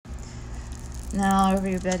Now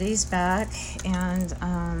everybody's back, and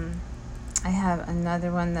I have another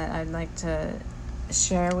one that I'd like to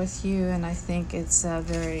share with you, and I think it's a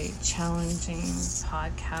very challenging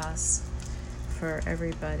podcast for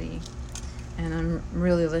everybody, and I'm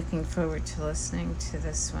really looking forward to listening to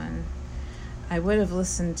this one. I would have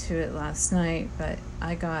listened to it last night, but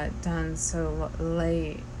I got done so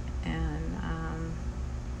late, and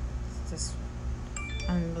just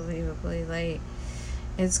unbelievably late.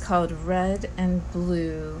 It's called Red and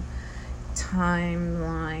Blue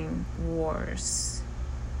Timeline Wars.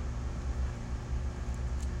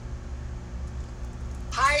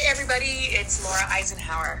 Hi, everybody. It's Laura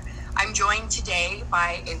Eisenhower. I'm joined today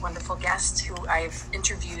by a wonderful guest who I've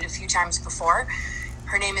interviewed a few times before.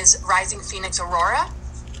 Her name is Rising Phoenix Aurora.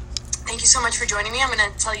 Thank you so much for joining me. I'm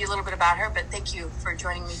going to tell you a little bit about her, but thank you for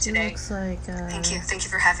joining me today. She looks like Thank you. Thank you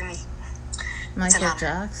for having me. Michael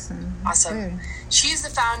Jackson. Awesome. Weird. She's the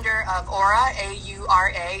founder of Aura,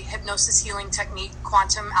 A-U-R-A, Hypnosis Healing Technique,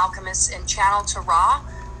 Quantum Alchemist, and Channel to Ra.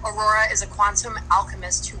 Aurora is a quantum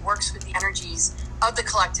alchemist who works with the energies of the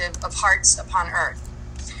collective of hearts upon earth.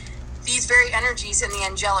 These very energies and the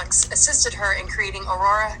angelics assisted her in creating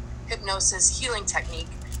Aurora Hypnosis Healing Technique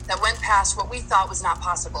that went past what we thought was not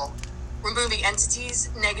possible, removing entities,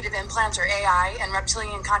 negative implants or AI, and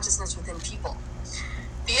reptilian consciousness within people.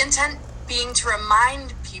 The intent being to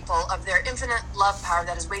remind people of their infinite love power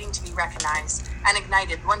that is waiting to be recognized and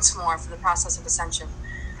ignited once more for the process of ascension.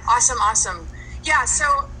 Awesome. Yeah, it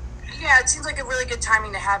seems like a really good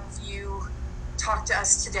timing to have you talk to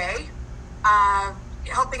us today,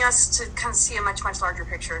 helping us to kind of see a much larger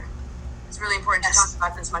picture. It's really important to talk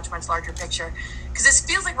about this much larger picture, because it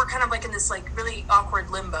feels like we're kind of like in this like really awkward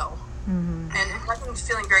limbo, and nothing's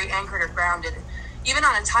feeling very anchored or grounded. Even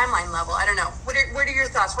on a timeline level, I don't know. What are your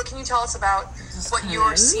thoughts? What can you tell us about what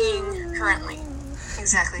you're seeing currently?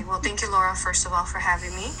 Exactly. Well, thank you, Laura, first of all, for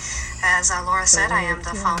having me. As Laura said, I am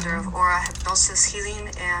the founder of Aura Hypnosis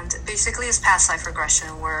Healing, and basically it's past life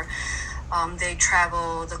regression where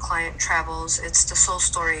the client travels. It's the soul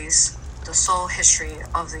stories, the soul history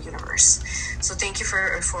of the universe. So thank you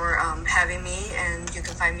for having me, and you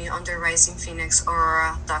can find me under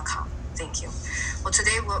risingphoenixaurora.com. Thank you. Well,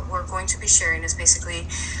 today what we're going to be sharing is basically,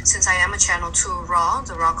 since I am a channel to Ra,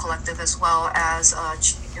 the Ra Collective, as well as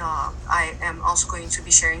I am also going to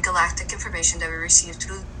be sharing galactic information that we received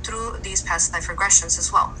through these past life regressions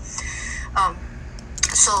as well.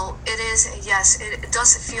 So it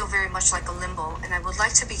does feel very much like a limbo, and I would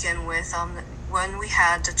like to begin with when we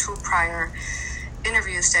had the two prior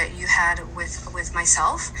interviews that you had with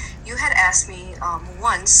myself. You had asked me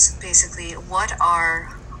once, basically, what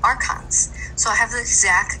are archons? So I have the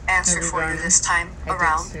exact answer for you this time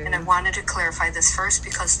around, and I wanted to clarify this first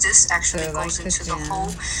because this actually goes into the whole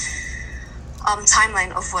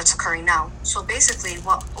timeline of what's occurring now. So basically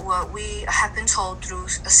what we have been told through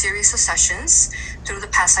a series of sessions through the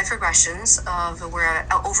past life regressions we're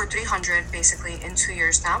at over 300 basically in 2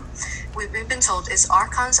 years now. We've been told is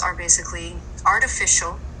archons are basically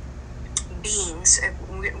artificial beings.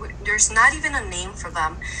 There's not even a name for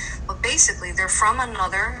them, but basically they're from an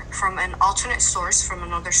alternate source, from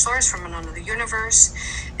another universe,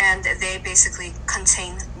 and they basically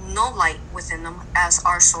contain no light within them as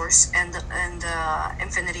our source, and the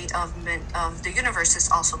infinity of the universes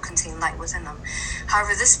also contain light within them.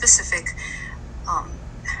 However, this specific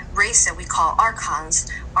race that we call archons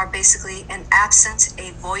are basically an absence,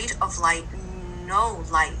 a void of light, no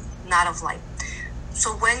light, not of light.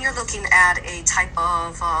 So when you're looking at a type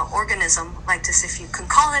of organism like this, if you can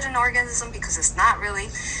call it an organism, because it's not really,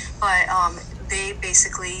 but they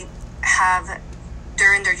basically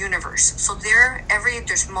they're in their universe. So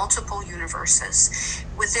there's multiple universes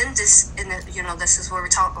within this. This is where we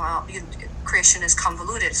talk about creation is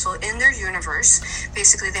convoluted. So in their universe,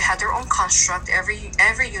 basically they have their own construct.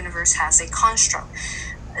 Every universe has a construct.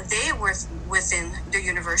 They were within the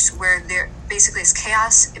universe where there basically is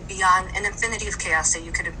chaos beyond an infinity of chaos that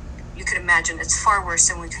you could imagine. It's far worse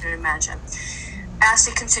than we could imagine. As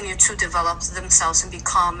they continue to develop themselves and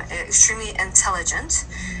become extremely intelligent,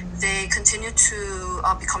 they continue to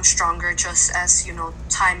become stronger, just as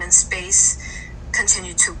time and space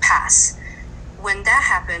continue to pass. When that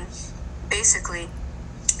happened, basically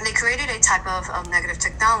they created a type of negative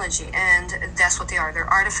technology, and that's what they are. They're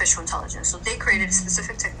artificial intelligence. So they created a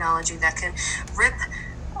specific technology that can rip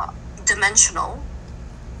dimensional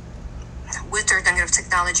with their negative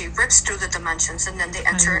technology, rips through the dimensions, and then they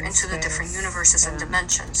enter into the different universes and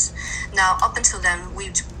dimensions. Now, up until then,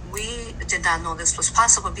 we did not know this was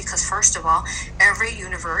possible because, first of all, every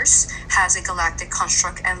universe has a galactic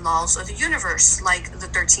construct and laws of the universe, like the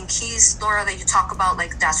 13 keys, Laura, that you talk about.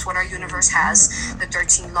 Like, that's what our universe has, the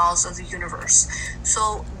 13 laws of the universe.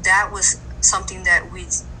 So that was something that we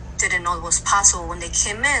didn't know was possible. When they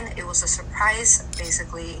came in, it was a surprise,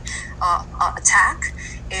 basically, attack,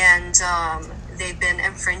 and they've been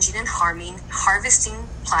infringing and harvesting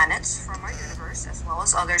planets from our universe, as well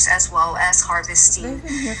as others, as well as harvesting They've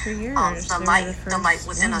been here for years. the light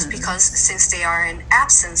within us, because since they are in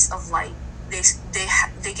absence of light, they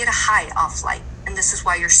get a high off light, and this is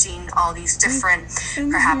why you're seeing all these different,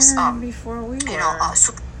 perhaps before we you know,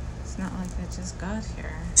 it's not like they just got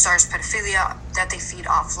here. stars, pedophilia, that they feed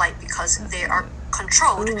off light because they are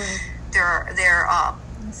controlled. They're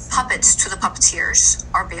puppets to the puppeteers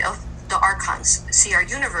are of the archons. See, our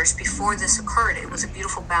universe before this occurred, it was a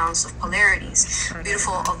beautiful balance of polarities,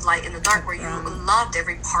 beautiful of light and the dark, where you loved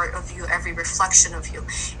every part of you, every reflection of you,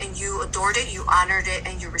 and you adored it, you honored it,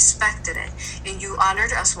 and you respected it, and you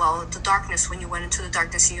honored as well the darkness. When you went into the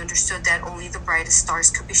darkness, you understood that only the brightest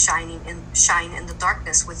stars could be shine in the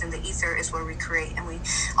darkness. Within the ether is where we create, and we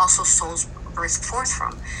also souls birth forth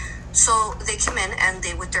from. So they came in, and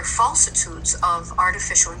they, with their falsitudes of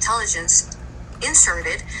artificial intelligence,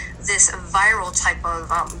 inserted this viral type of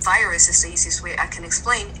virus, is the easiest way I can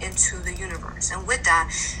explain, into the universe. And with that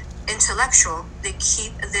intellectual, they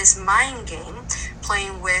keep this mind game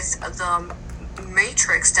playing with the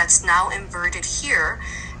matrix that's now inverted here,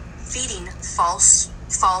 feeding false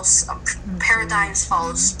paradigms,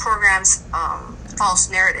 false programs, false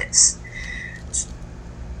narratives.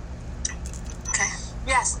 Okay.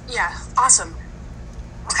 Yes. Yeah. Awesome.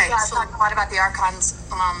 Okay. Yeah, I've talked a lot about the archons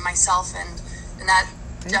myself, and that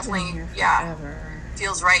definitely,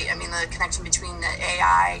 feels right. I mean, the connection between the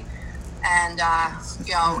AI and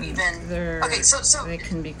you know, even okay. So they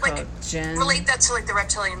can be called Gen. Relate that to like the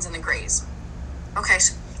reptilians and the Greys. Okay,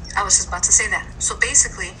 so I was just about to say that. So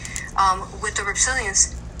basically, with the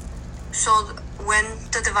reptilians, so when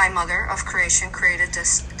the Divine Mother of Creation created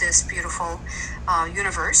this beautiful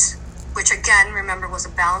universe, which again, remember, was a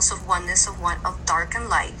balance of oneness of dark and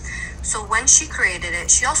light. So when she created it,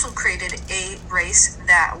 she also created a race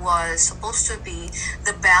that was supposed to be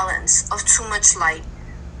the balance of too much light.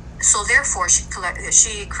 So therefore, she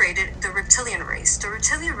created the reptilian race. The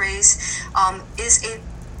reptilian race is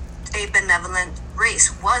a benevolent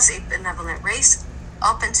race, was a benevolent race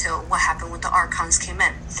up until what happened with the archons came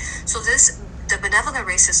in. So the benevolent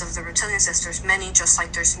races of the reptilians, as there's many, just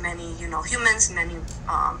like there's many, you know, humans, many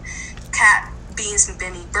cat beings,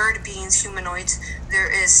 many bird beings, humanoids, there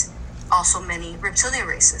is also many reptilian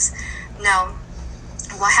races. Now,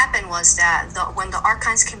 what happened was that when the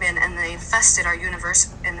archons came in and they infested our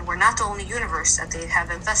universe, and we're not the only universe that they have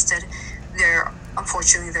infested,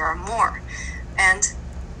 unfortunately there are more. And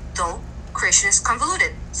though creation is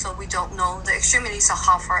convoluted, so we don't know the extremities of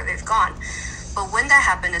how far they've gone. But when that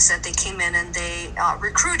happened, is that they came in and they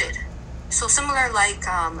recruited. So similar like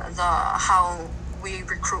how we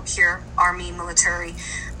recruit here, army, military,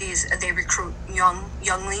 they recruit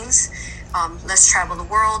younglings. Let's travel the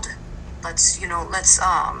world. You're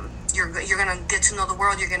gonna get to know the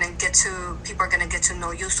world. People are gonna get to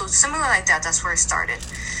know you. So similar like that. That's where it started.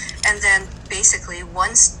 And then basically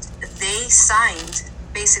once they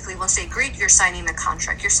agreed, you're signing a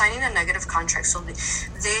contract. You're signing a negative contract. So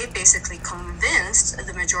they basically convinced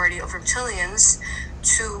the majority of reptilians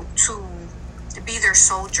to be their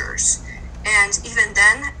soldiers. And even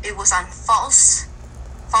then, it was on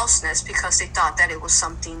falseness, because they thought that it was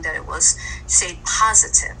something that it was, say,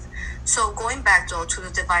 positive. So going back, though, to the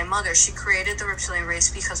Divine Mother, she created the reptilian race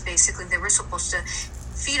because basically they were supposed to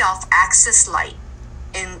feed off excess light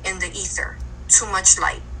in the ether, too much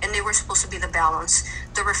light. And they were supposed to be the balance,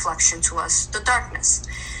 the reflection to us, the darkness.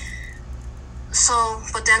 So,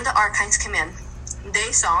 but then the archons came in.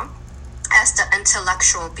 They saw, as the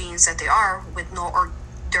intellectual beings that they are,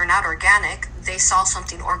 they're not organic. They saw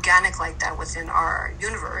something organic like that within our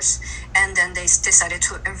universe, and then they decided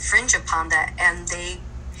to infringe upon that, and they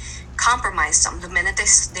compromised them. The minute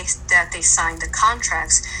they signed the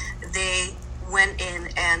contracts, they went in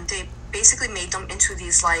and they basically made them into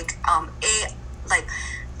these like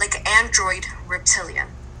android reptilian.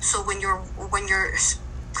 So when you're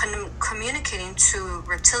communicating to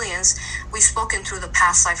reptilians, we've spoken through the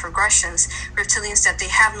past life regressions, reptilians, that they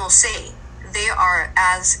have no say. They are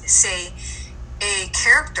as, say, a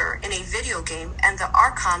character in a video game, and the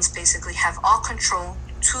archons basically have all control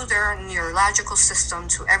to their neurological system,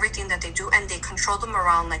 to everything that they do, and they control them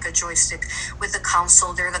around like a joystick with the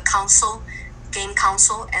console. They're the console, game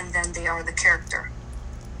console, and then they are the character.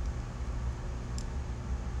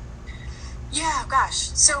 Yeah, gosh.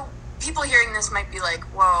 So people hearing this might be like,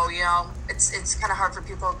 whoa, it's kind of hard for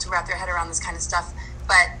people to wrap their head around this kind of stuff.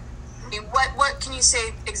 But I mean, what can you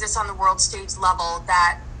say exists on the world stage level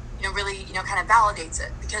that, really, kind of validates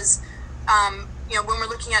it? Because, when we're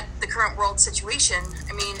looking at the current world situation,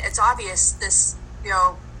 I mean, it's obvious this,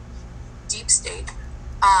 deep state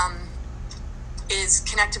is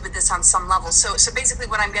connected with this on some level. So basically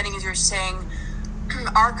what I'm getting is you're saying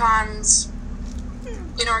archons,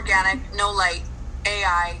 inorganic, no light,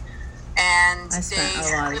 AI, and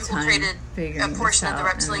they infiltrated a portion of the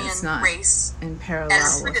reptilian race in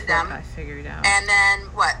parallel with them. I figured out. And then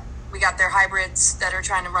what? We got their hybrids that are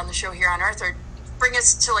trying to run the show here on Earth, or bring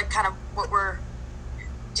us to like kind of what we're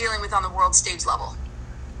dealing with on the world stage level.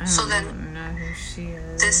 So then, don't know who she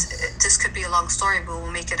is. This could be a long story, but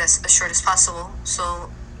we'll make it as short as possible. So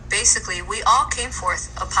basically, we all came forth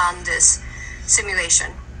upon this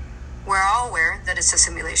simulation. We're all aware that it's a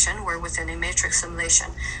simulation. We're within a matrix simulation.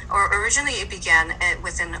 Or originally, it began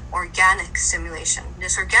with an organic simulation.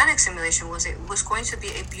 This organic simulation was going to be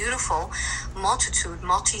a beautiful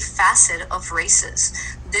multifaceted of races.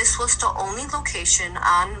 This was the only location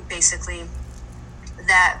on basically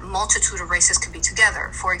that multitude of races could be together.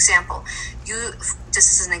 For example,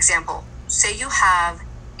 this is an example. Say you have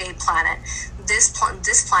a planet. This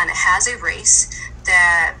planet has a race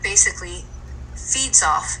that basically feeds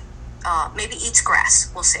off, maybe eats grass,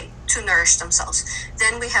 we'll say, to nourish themselves.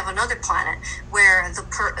 Then we have another planet where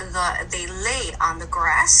they lay on the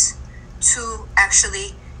grass to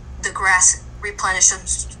actually the grass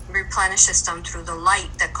replenishes them through the light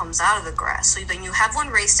that comes out of the grass. So then you have one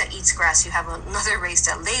race that eats grass, you have another race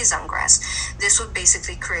that lays on grass. This would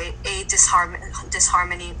basically create a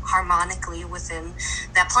disharmony harmonically within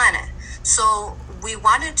that planet. So we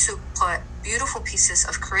wanted to put beautiful pieces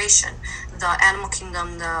of creation, the animal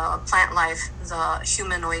kingdom, the plant life, the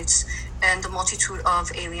humanoids, and the multitude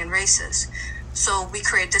of alien races. So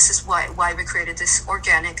this is why we created this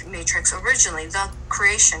organic matrix originally. The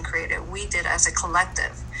creation created, we did as a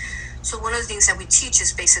collective. So one of the things that we teach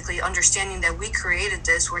is basically understanding that we created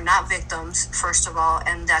this. We're not victims, first of all,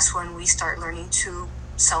 and that's when we start learning to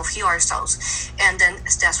self-heal ourselves. And then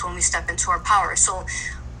that's when we step into our power. So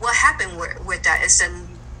what happened with that is then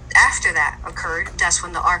after that occurred, that's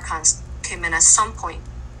when the archons came in at some point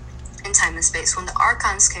in time and space. When the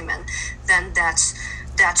archons came in, then that's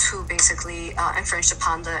who basically infringed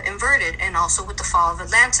upon the inverted. And also with the fall of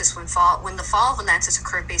Atlantis, when the fall of Atlantis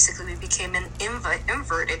occurred, basically we became an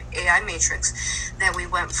inverted AI matrix, that we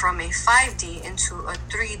went from a 5D into a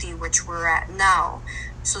 3D, which we're at now.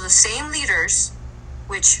 So the same leaders,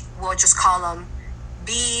 which we'll just call them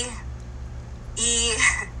B, E,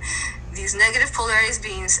 these negative polarized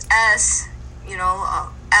beings, S,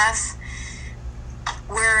 F,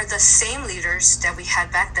 were the same leaders that we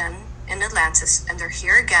had back then in Atlantis, and they're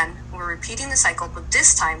here again. We're repeating the cycle, but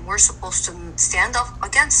this time we're supposed to stand up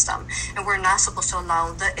against them, and we're not supposed to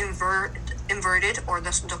allow the inverted or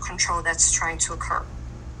the control that's trying to occur.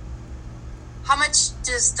 How much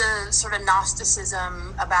does the sort of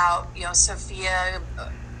Gnosticism about, Sophia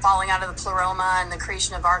falling out of the pleroma and the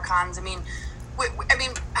creation of archons,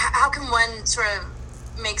 how can one sort of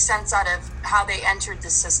make sense out of how they entered the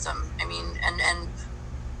system? And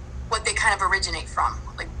what they kind of originate from?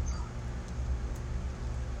 Like,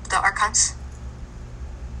 the archons?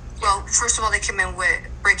 Well, first of all, they came in with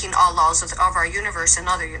breaking all laws of our universe and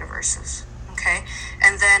other universes. Okay?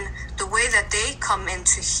 And then the way that they come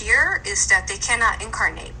into here is that they cannot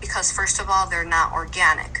incarnate because, first of all, they're not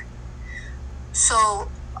organic. So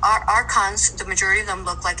our archons, the majority of them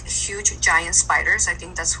look like huge giant spiders. I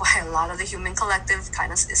think that's why a lot of the human collective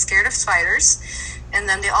kind of is scared of spiders. And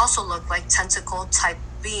then they also look like tentacle type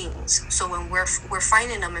beings. So when we're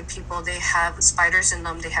finding them in people, they have spiders in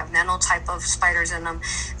them, they have nano type of spiders in them,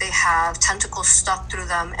 they have tentacles stuck through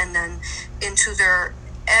them and then into their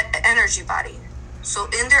energy body. So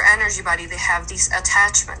in their energy body, they have these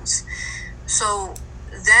attachments. So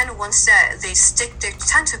then once that they stick their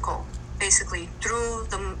tentacle basically through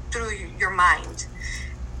your mind,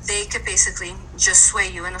 they could basically just sway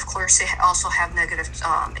you. And of course, they also have negative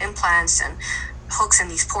implants and hooks in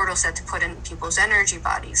these portals that they put in people's energy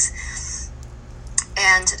bodies.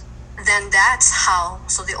 And then that's how,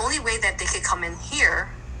 so the only way that they could come in here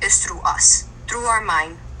is through us, through our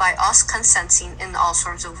mind, by us consenting in all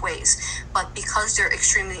sorts of ways. But because they're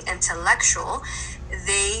extremely intellectual,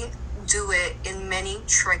 they do it in many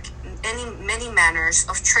manners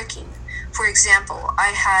of tricking. For example, I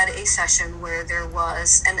had a session where there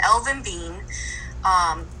was an elven being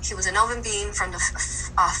He was an elven being from the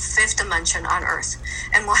fifth dimension on Earth.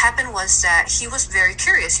 And what happened was that he was very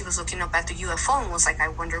curious. He was looking up at the UFO and was like, I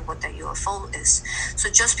wonder what that UFO is. So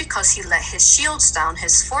just because he let his shields down,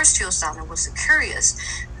 his force fields down, and was curious,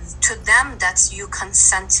 to them, that's you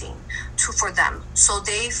consenting for them. So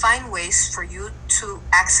they find ways for you to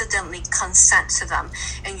accidentally consent to them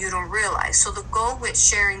and you don't realize. So the goal with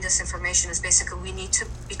sharing this information is basically we need to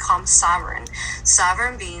become sovereign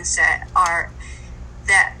beings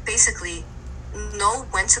that basically know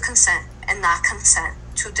when to consent and not consent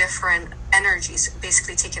to different energies,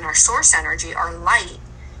 basically taking our source energy, our light,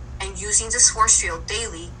 and using this force field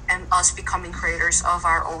daily, and us becoming creators of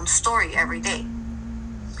our own story every day.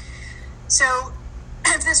 So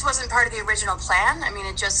if this wasn't part of the original plan, I mean,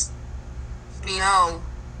 it just... No,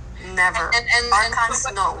 never. And Archons,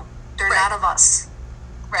 no. They're not of us.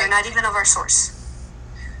 Right. They're not even of our source.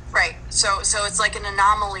 Right. So it's like an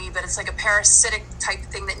anomaly, but it's like a parasitic type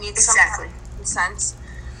thing that needs some kind of consent.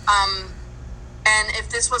 And if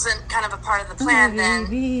this wasn't kind of a part of the plan, then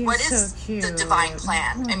what is the divine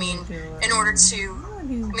plan? I mean, in order to... I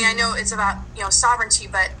mean, I know it's about, sovereignty,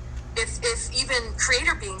 but if even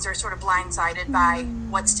creator beings are sort of blindsided by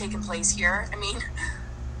what's taken place here, I mean,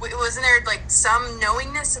 wasn't there like some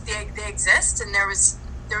knowingness that they exist, and there was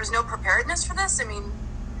no preparedness for this? I mean,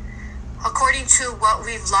 according to what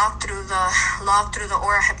we've logged through the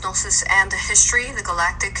aura hypnosis and the history, the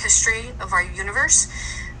galactic history of our universe,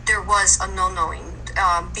 there was a no knowing.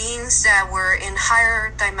 Beings that were in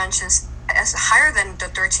higher dimensions, as higher than the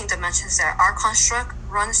 13 dimensions that our construct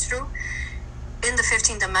runs through, in the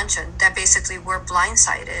 15th dimension, that basically were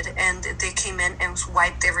blindsided and they came in and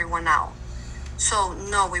wiped everyone out. So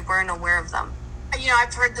no, we weren't aware of them.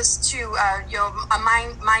 I've heard this too.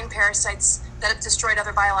 Mind parasites that have destroyed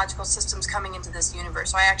other biological systems coming into this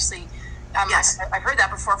universe. So I actually, yes, I've heard that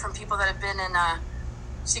before from people that have been in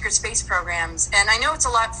secret space programs, and I know it's a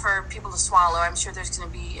lot for people to swallow. I'm sure there's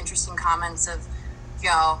going to be interesting comments of,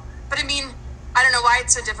 but I mean, I don't know why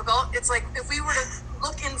it's so difficult. It's like if we were to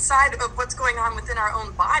look inside of what's going on within our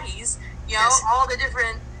own bodies, yes, all the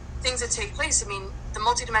different things that take place. I mean, the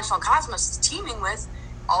multidimensional cosmos is teeming with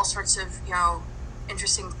all sorts of,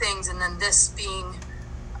 interesting things. And then this being,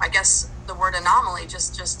 I guess, the word anomaly,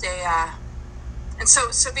 just a, and so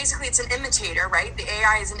basically it's an imitator, right? The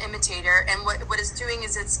AI is an imitator. And what it's doing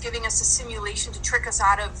is it's giving us a simulation to trick us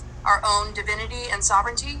out of our own divinity and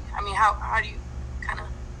sovereignty. I mean, how do you kind of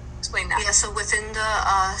explain that? Yeah, so within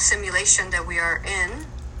the simulation that we are in,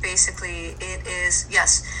 basically it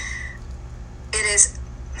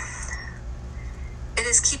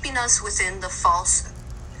is keeping us within the false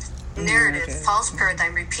narrative, false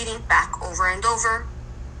paradigm, repeating back over and over.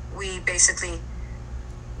 We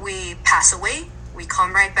pass away, we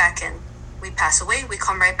come right back in. We pass away, we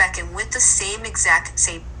come right back in with the same exact,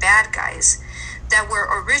 say, bad guys that were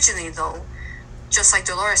originally, though, just like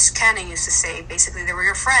Dolores Cannon used to say, basically they were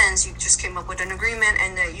your friends, you just came up with an agreement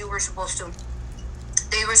and that they were supposed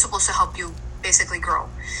to help you basically grow.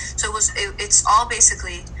 So it's all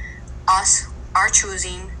basically us, our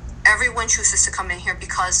choosing. Everyone chooses to come in here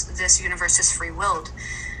because this universe is free-willed.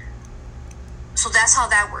 So that's how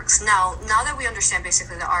that works. Now that we understand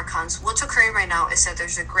basically the Archons, what's occurring right now is that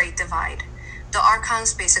there's a great divide. The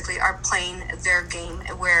Archons basically are playing their game,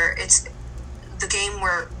 where it's the game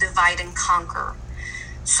where divide and conquer.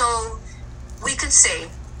 So we could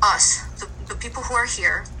say, us, the people who are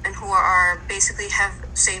here and who are basically have,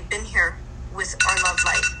 say, been here with our love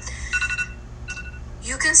light,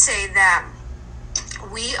 you can say that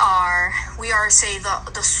we are say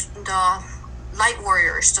the light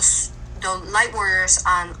warriors, the light warriors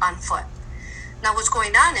on foot. Now what's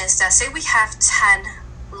going on is that, say we have 10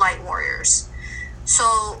 light warriors,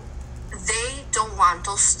 so they don't want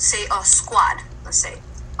those, say a squad, let's say,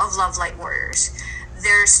 of love light warriors.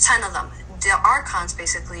 There's 10 of them. The Archons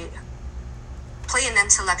basically play an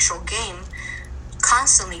intellectual game,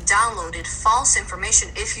 constantly downloaded false information.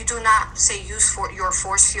 If you do not, say, use for your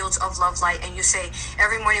force fields of love light, and you say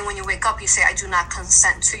every morning when you wake up, you say, I do not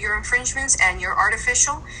consent to your infringements and you're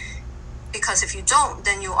artificial, because if you don't,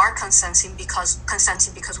 then you are consenting because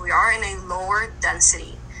we are in a lowest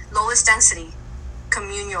density,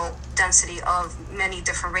 communal density of many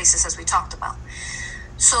different races, as we talked about.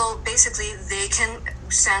 So basically they can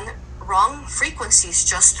send wrong frequencies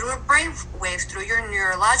just through a brain wave, through your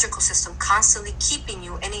neurological system, constantly keeping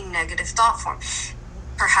you in a negative thought form.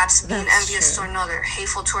 perhaps being That's envious true. to another,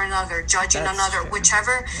 hateful to another, judging That's another, true.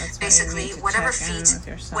 whichever, That's why you basically, need to whatever check in feeds, with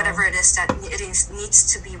yourself. whatever it is that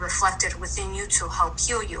needs to be reflected within you to help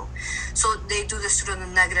heal you. So they do this through the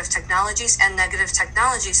negative technologies, and negative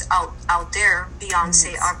technologies out there beyond,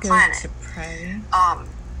 say, our Good planet. to pray.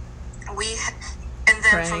 And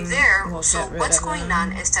then Praying from there, will so get rid what's of going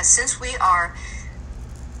them. on is that since we are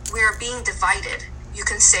being divided, you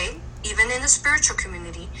can say, even in the spiritual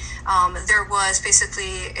community, there was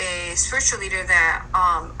basically a spiritual leader that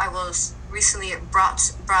I was recently brought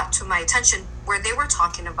to my attention, where they were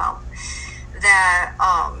talking about that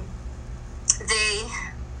they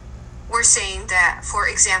were saying that, for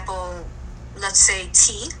example, let's say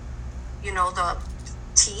T, the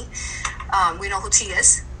T, we know who T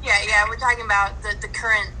is. Yeah, we're talking about the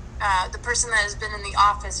current, the person that has been in the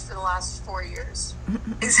office for the last 4 years.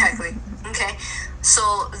 Exactly. Okay.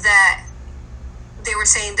 So that they were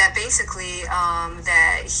saying that basically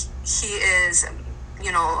that he is,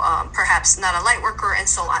 perhaps not a light worker and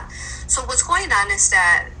so on. So what's going on is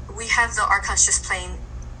that we have the archons just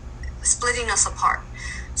splitting us apart.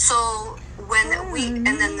 So when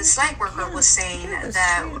and then this light worker was saying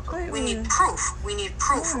that we need proof. We need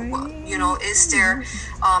proof. Is there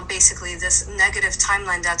basically this negative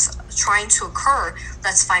timeline that's trying to occur?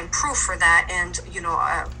 Let's find proof for that, and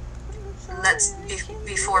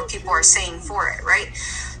before people are saying for it, right?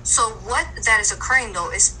 So what that is occurring though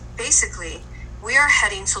is basically we are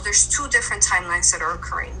heading. So there's two different timelines that are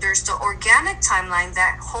occurring. There's the organic timeline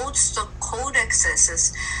that holds the codex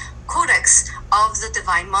of the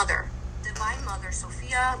Divine Mother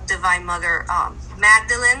Sophia, Divine Mother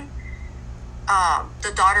Magdalene,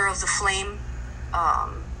 the daughter of the flame,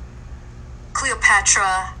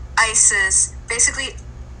 Cleopatra, Isis, basically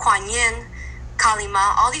Kuan Yin, Kali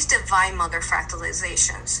Ma, all these Divine Mother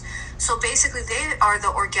fractalizations. So basically they are the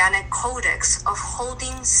organic codex of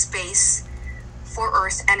holding space for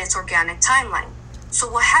Earth and its organic timeline. So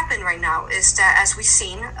what happened right now is that, as we've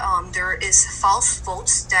seen, there is false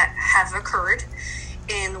votes that have occurred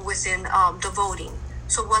within the voting.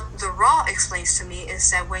 So what the Ra explains to me is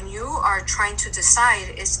that when you are trying to decide,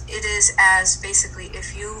 it is as basically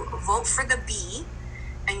if you vote for the B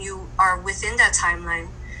and you are within that timeline,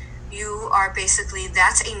 you are basically,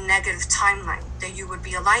 that's a negative timeline that you would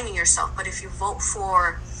be aligning yourself. But if you vote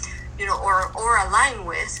for, or align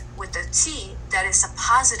with the T, that is a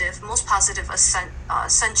positive, most positive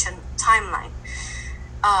ascension timeline.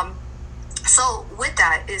 So with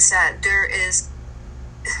that is that there is,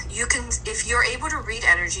 you can, if you're able to read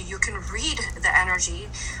energy, you can read the energy,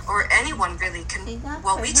 or anyone really can.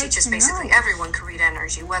 What we teach is basically everyone can read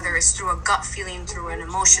energy, whether it's through a gut feeling, through an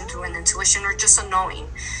emotion, through an intuition, or just a knowing.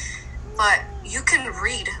 But you can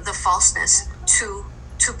read the falseness to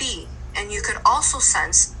be, and you could also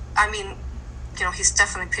sense, he's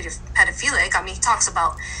definitely pedophilic. He talks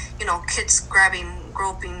about, kids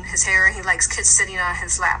groping his hair, and he likes kids sitting on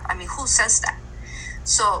his lap. Who says that?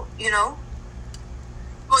 So,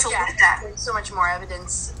 Well, so yeah, with that, there's so much more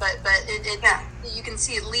evidence, but you can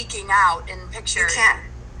see it leaking out in pictures. you can.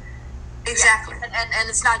 Exactly. Yeah. And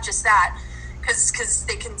it's not just that, because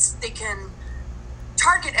they can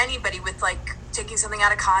target anybody with like taking something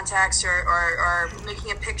out of context or making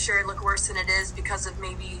a picture look worse than it is because of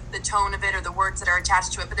maybe the tone of it or the words that are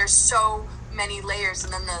attached to it. But there's so many layers,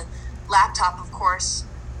 and then the laptop, of course,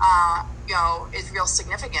 is real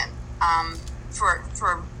significant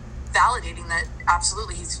for validating that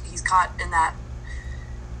absolutely he's caught in that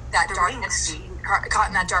dark energy, caught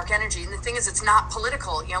in that dark energy. And the thing is, it's not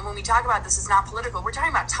political. When we talk about this, it's not political. We're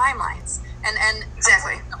talking about timelines. And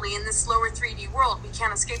Exactly. Unfortunately, in this lower 3D world, we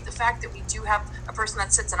can't escape the fact that we do have a person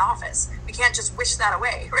that sits in office. We can't just wish that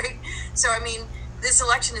away, right? So, this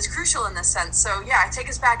election is crucial in this sense. So, yeah, take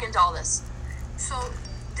us back into all this. So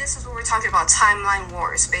this is what we're talking about, timeline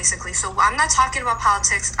wars, basically. So I'm not talking about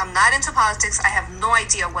politics. I'm not into politics. I have no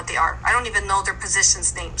idea what they are. I don't even know their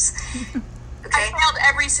positions' names. Okay? I failed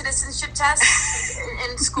every citizenship test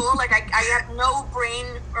in school. Like, I have no brain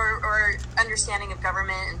or understanding of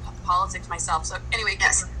government and politics myself. So anyway,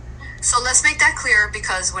 yes. So let's make that clear,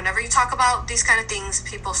 because whenever you talk about these kind of things,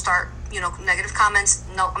 people start, negative comments.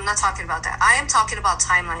 No, I'm not talking about that. I am talking about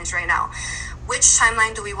timelines right now. Which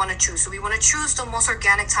timeline do we want to choose? So we want to choose the most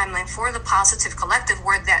organic timeline for the positive collective,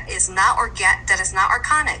 where that is not that is not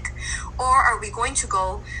archonic, or are we going to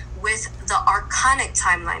go with the archonic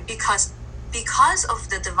timeline because of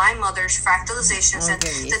the Divine Mother's fractalizations, and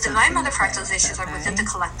the Divine Mother fractalizations are within the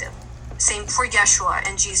collective. same for Yeshua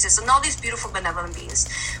and Jesus and all these beautiful benevolent beings.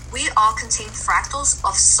 We all contain fractals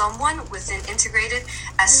of someone within, integrated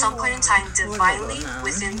at some point in time divinely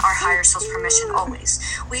within our higher soul's permission always.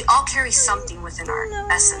 We all carry something within our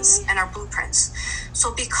essence and our blueprints.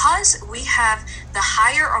 So because we have the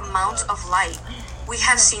higher amount of light, we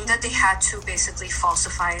have seen that they had to basically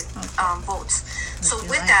falsify votes. So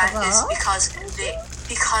with that is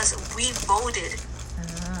because we voted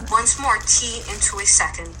once more T into a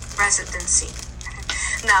second residency.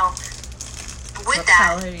 Now, with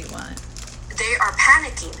that, they are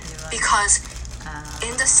panicking because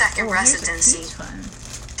in the second residency,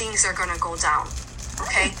 things are going to go down.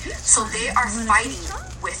 Okay? So they are fighting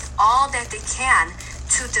with all that they can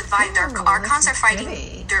to divide. Their archons are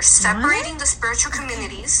fighting. They're separating the spiritual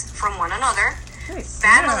communities from one another,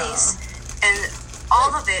 families, and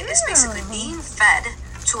all of it is basically being fed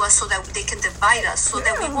to us so that they can divide us, so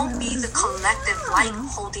that we won't be the collective light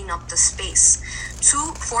holding up the space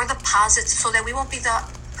for the positive, so that we won't be the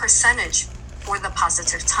percentage for the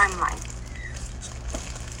positive timeline.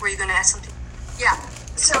 Were you going to add something? Yeah.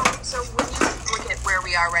 So when you look at where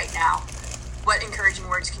we are right now, what encouraging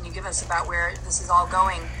words can you give us about where this is all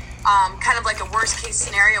going? Kind of like a worst case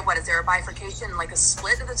scenario, what is there, a bifurcation, like a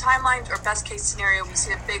split of the timelines, or best case scenario, we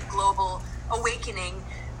see a big global awakening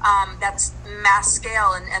that's mass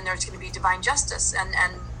scale, and there's going to be divine justice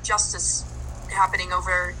and justice happening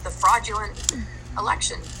over the fraudulent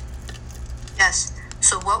election. Yes.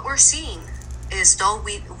 So what we're seeing is, though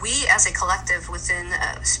we as a collective within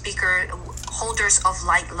speaker holders of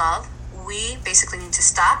light love, we basically need to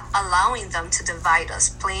stop allowing them to divide us,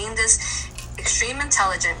 playing this extreme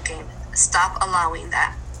intelligent game. Stop allowing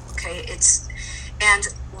that. Okay, and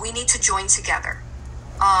we need to join together.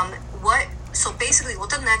 So basically, with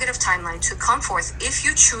the negative timeline to come forth, if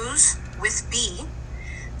you choose with B,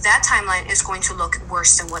 that timeline is going to look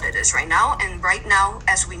worse than what it is right now. And right now,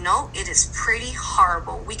 as we know, it is pretty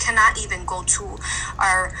horrible. We cannot even go to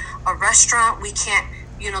a restaurant. We can't,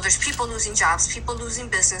 there's people losing jobs, people losing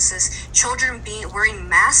businesses, children wearing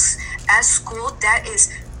masks at school. That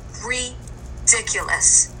is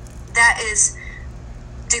ridiculous. That is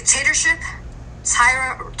dictatorship,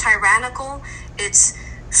 tyrannical. It's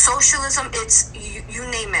socialism. It's you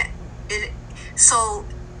name it. So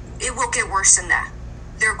it will get worse than that.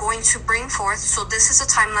 They're going to bring forth, so this is a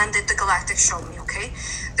timeline that the Galactic showed me, okay?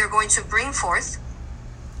 They're going to bring forth,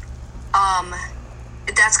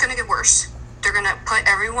 that's going to get worse. They're going to put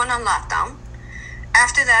everyone on lockdown.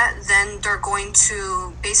 After that, then they're going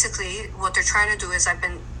to, basically, what they're trying to do is, I've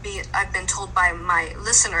been told by my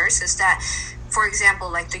listeners, is that, for example,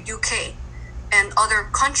 like the UK and other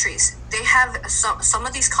countries, they have, some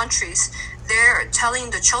of these countries, they're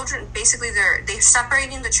telling the children, basically they're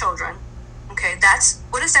separating the children. Okay,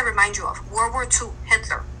 what does that remind you of? World War II,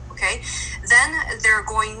 Hitler, okay? Then they're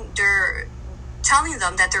telling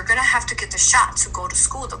them that they're going to have to get the shot to go to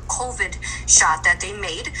school, the COVID shot that they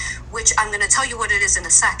made, which I'm going to tell you what it is in a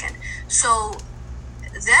second. So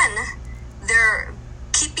then they're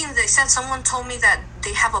someone told me that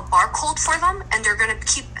they have a barcode for them, and they're going to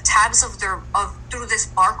keep tabs through this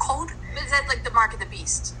barcode. Is that like the mark of the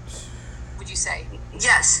beast, would you say?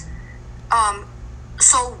 Yes.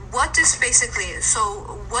 So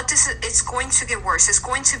it's going to get worse. It's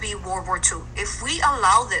going to be World War II. If we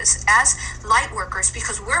allow this as light workers,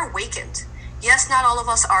 because we're awakened. Yes, not all of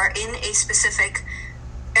us are in a specific,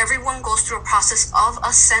 everyone goes through a process of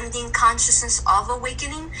ascending consciousness, of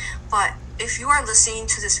awakening. But if you are listening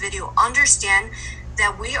to this video, understand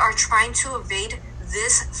that we are trying to evade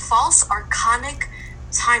this false archonic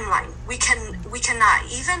timeline. We cannot.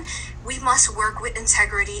 We must work with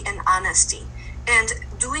integrity and honesty. And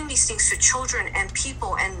doing these things to children and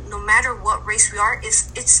people, and no matter what race we are,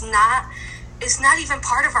 it's not even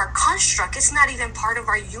part of our construct. It's not even part of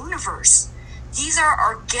our universe. These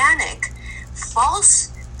are organic, false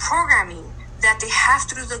programming that they have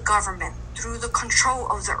through the government, through the control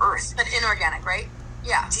of the earth. But inorganic, right?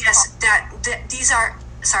 Yeah. Yes, these are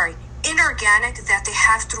inorganic that they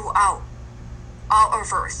have throughout all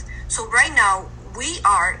of Earth. So right now, we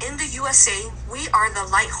are in the USA, we are the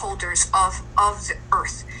light holders of the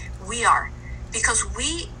earth. We are. Because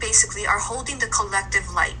we basically are holding the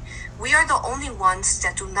collective light. We are the only ones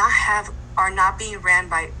that are not being ran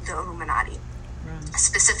by the Illuminati.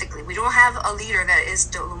 Specifically, we don't have a leader that is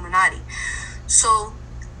the Illuminati. So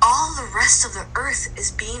all the rest of the earth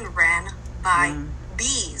is being ran by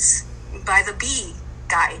bees, by the bee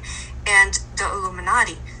guy and the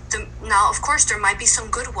Illuminati. Now, of course, there might be some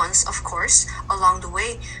good ones, of course, along the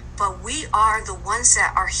way, but we are the ones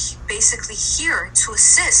that are basically here to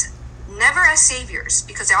assist, never as saviors,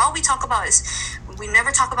 because all we talk about is We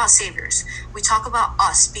never talk about saviors. We talk about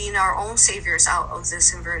us being our own saviors out of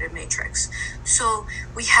this inverted matrix. So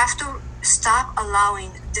we have to stop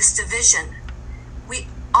allowing this division. We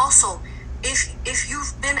also, if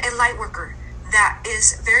you've been a light worker that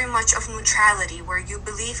is very much of neutrality, where you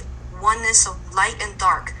believe oneness of light and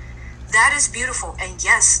dark, that is beautiful. And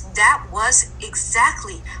yes, that was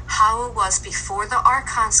exactly how it was before the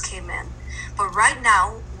archons came in. But right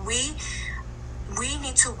now, we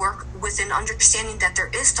need to work with an understanding that there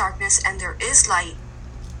is darkness and there is light.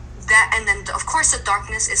 That, and then of course the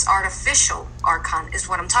darkness is artificial archon is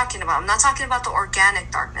what I'm talking about. I'm not talking about the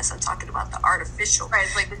organic darkness. I'm talking about the artificial. Right,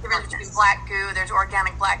 it's like the difference between black goo. There's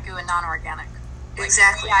organic black goo and non-organic. Like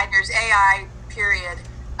exactly. AI, there's AI, period.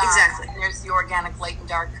 Exactly. And there's the organic light and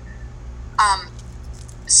dark.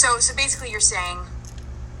 So basically you're saying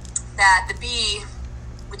that the B,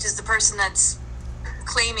 which is the person that's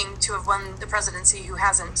claiming to have won the presidency who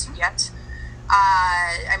hasn't yet,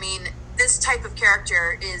 I mean, this type of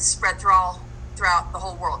character is spread throughout the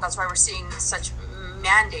whole world. That's why we're seeing such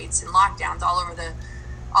mandates and lockdowns all over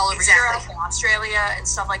exactly. Europe and Australia and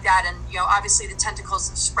stuff like that. And, you know, obviously the tentacles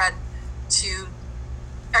have spread to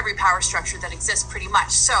every power structure that exists pretty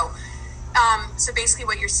much. So basically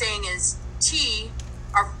what you're saying is T,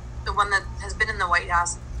 the one that has been in the White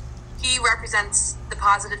House, he represents the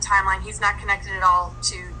positive timeline. He's not connected at all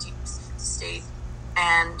to deep state.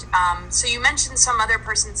 And so you mentioned some other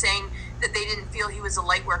person saying that they didn't feel he was a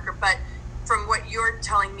light worker, but from what you're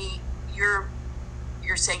telling me, you're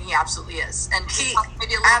saying he absolutely is. And he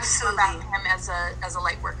maybe a little bit more about him as a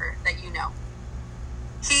light worker that you know.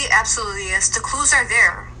 He absolutely is. The clues are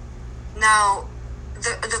there. Now,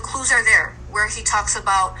 the clues are there, where he talks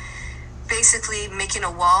about basically making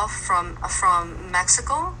a wall from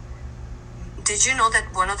Mexico. Did you know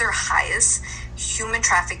that one of their highest human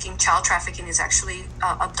trafficking, child trafficking, is actually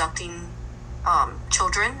abducting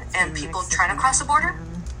children and people trying to cross the border?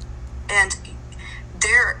 And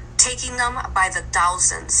they're taking them by the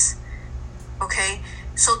thousands. Okay?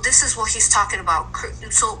 So this is what he's talking about.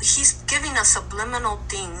 So he's giving us subliminal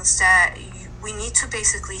things that we need to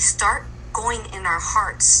basically start going in our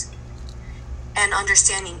hearts and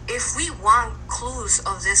understanding. If we want clues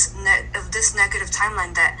of this negative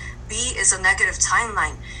timeline, that B is a negative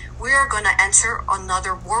timeline, we are going to enter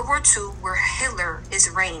another World War II where Hitler is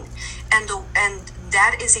reigning, and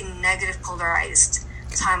that is a negative polarized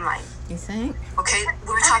timeline. You think? Okay,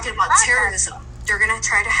 we're talking about terrorism. They're going to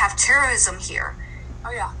try to have terrorism here.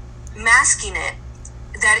 Oh yeah, masking it,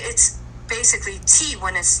 that it's basically T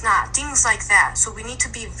when it's not. Things like that. So we need to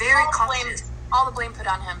be very cautious. All the blame put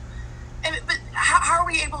on him. But how are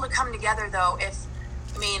we able to come together though? If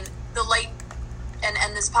I mean the light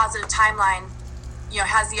and this positive timeline, you know,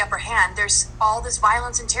 has the upper hand. There's all this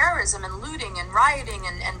violence and terrorism and looting and rioting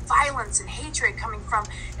and violence and hatred coming from.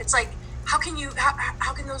 It's like, how can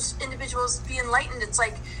those individuals be enlightened? It's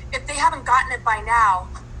like, if they haven't gotten it by now,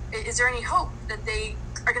 is there any hope that they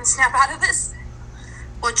are going to snap out of this?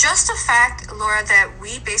 Well, just the fact, Laura, that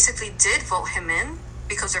we basically did vote him in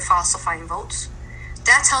because they're falsifying votes,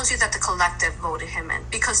 that tells you that the collective voted him in,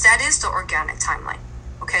 because that is the organic timeline.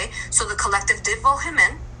 Okay, so the collective did vote him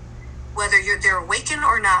in, whether they're awakened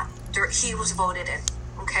or not. He was voted in.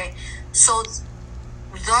 Okay, so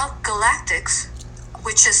the Galactics,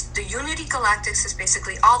 which is the Unity Galactics, is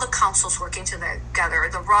basically all the councils working together,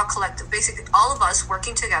 the Raw Collective, basically all of us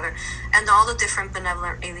working together, and all the different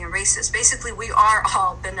benevolent alien races. Basically, we're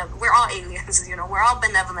all aliens. You know, we're all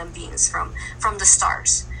benevolent beings from the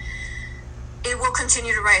stars. It will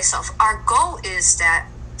continue to rise itself. Our goal is that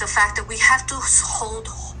the fact that we have to hold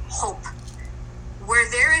hope. Where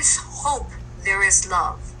there is hope, there is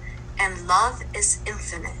love, and love is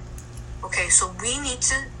infinite. Okay, so we need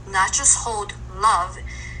to not just hold love.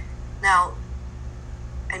 Now,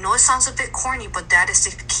 I know it sounds a bit corny, but that is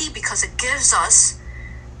the key, because it gives us,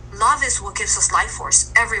 love is what gives us life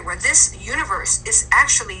force everywhere. This universe is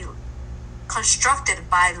actually constructed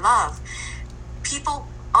by love. People,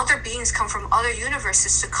 other beings come from other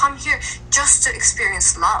universes to come here just to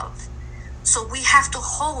experience love. So we have to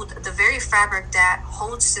hold the very fabric that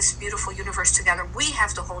holds this beautiful universe together. We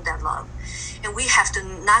have to hold that love. And we have to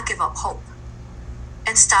not give up hope.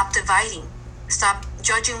 And stop dividing. Stop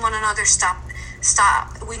judging one another. Stop.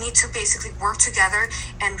 We need to basically work together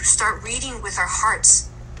and start reading with our hearts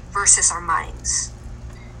versus our minds.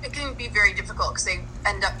 It can be very difficult because they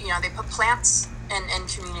end up, they put plants in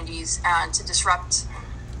communities to disrupt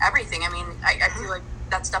everything. I mean, I feel like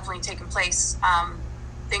that's definitely taken place.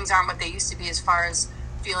 Things aren't what they used to be as far as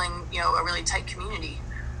feeling, a really tight community.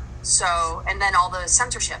 So, and then all the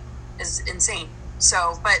censorship is insane.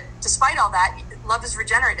 So, but despite all that, love is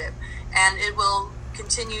regenerative, and it will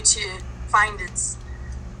continue to find its,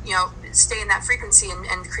 stay in that frequency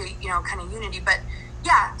and create, kind of unity. But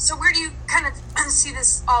yeah, so where do you kind of see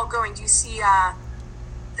this all going? Do you see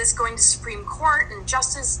this going to Supreme Court and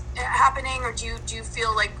justice happening, or do you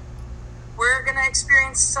feel like we're going to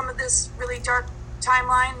experience some of this really dark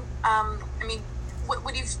timeline?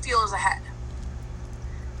 What do you feel is ahead?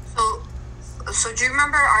 So do you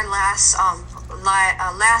remember our last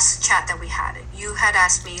last chat that we had? You had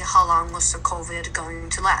asked me how long was the COVID going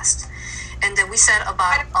to last, and then we said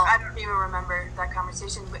about. I don't even remember that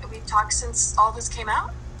conversation. We've talked since all this came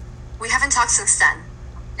out. We haven't talked since then.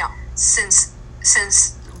 No, since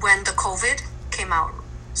when the COVID came out.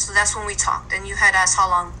 So that's when we talked, and you had asked how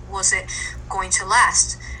long was it going to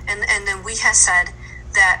last, and then we had said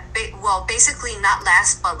that basically not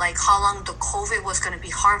last, but like how long the COVID was going to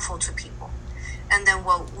be harmful to people. And then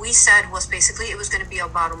what we said was basically it was going to be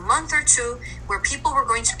about a month or two where people were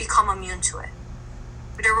going to become immune to it.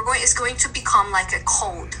 It's going to become like a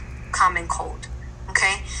common cold.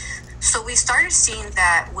 Okay, so we started seeing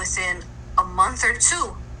that within a month or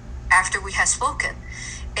two after we had spoken,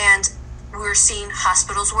 and we were seeing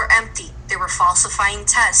hospitals were empty. They were falsifying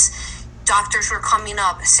tests. Doctors were coming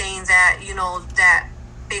up saying that that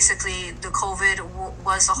basically the COVID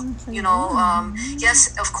was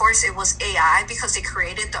yes, of course it was AI, because they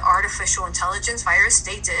created the artificial intelligence virus.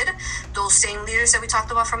 They did. Those same leaders that we talked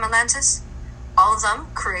about from Atlantis, all of them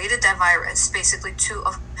created that virus basically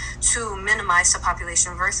to minimize the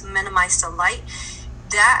population of Earth, minimize the light.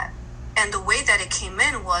 That, and the way that it came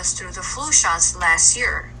in was through the flu shots last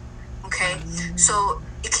year. Okay, so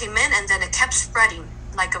it came in and then it kept spreading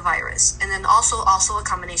like a virus, and then also a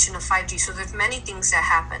combination of 5G. So there's many things that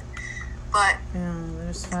happen, but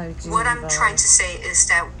there's 5G what I'm trying to say is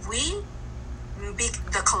that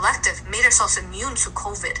the collective, made ourselves immune to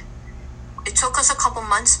COVID. It took us a couple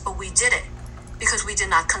months, but we did it because we did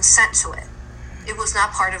not consent to it. It was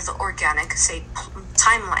not part of the organic,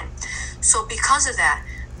 timeline. So because of that,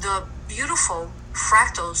 the beautiful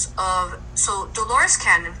fractals so Dolores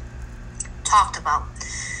Cannon talked about.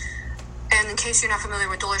 And in case you're not familiar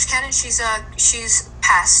with Dolores Cannon, she's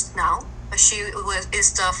passed now, but she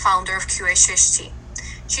is the founder of QHHT.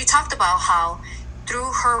 She talked about how through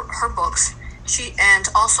her books, she and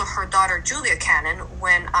also her daughter Julia Cannon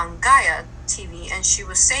went on Gaia TV, and she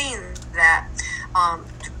was saying that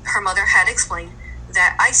her mother had explained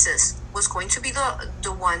that Isis was going to be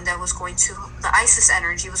the one that was going to, the Isis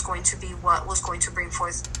energy was going to be what was going to bring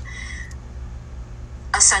forth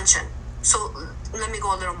ascension. So let me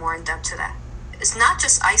go a little more in depth to that. It's not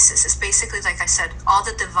just Isis. It's basically, like I said, all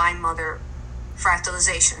the Divine Mother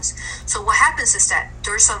fractalizations. So what happens is that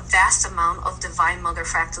there's a vast amount of Divine Mother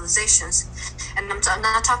fractalizations. And I'm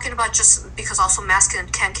not talking about just because also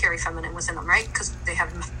masculine can carry feminine within them, right? Because they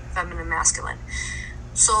have feminine, masculine.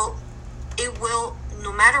 So it will,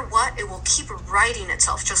 no matter what, it will keep writing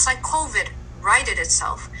itself, just like COVID righted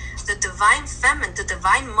itself. The divine feminine, the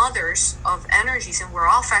divine mothers of energies, and we're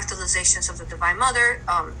all fractalizations of the divine mother,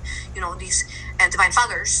 these, and divine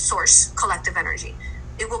father's source, collective energy.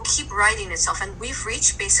 It will keep writing itself, and we've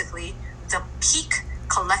reached basically the peak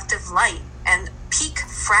collective light and peak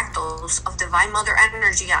fractals of divine mother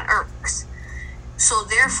energy on Earth. So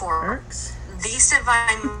therefore, these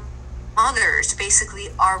divine mothers basically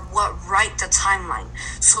are what write the timeline,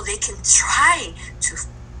 so they can try to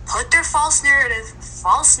put their false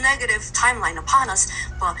negative timeline upon us.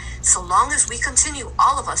 But so long as we continue,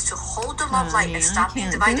 all of us, to hold the love light and stop being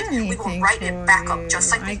divided, we will write it back up,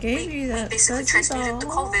 just like we basically transmuted the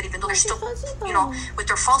COVID, even though they're still, with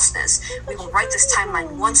their falseness. We will write this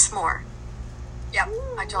timeline once more. Yep,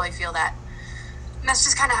 I totally feel that. And that's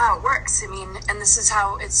just kind of how it works. I mean, and this is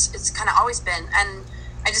how it's kind of always been. And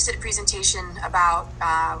I just did a presentation about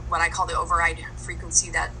what I call the override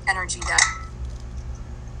frequency, that energy that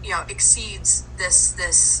exceeds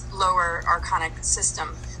this lower archonic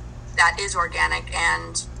system that is organic,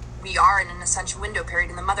 and we are in an ascension window period,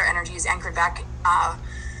 and the mother energy is anchored back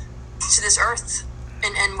to this earth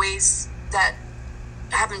in ways that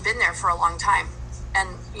haven't been there for a long time,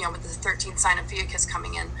 and with the 13th sign of Theakis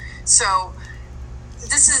coming in. So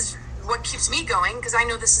this is what keeps me going, because I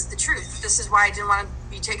know this is the truth. This is why I didn't want to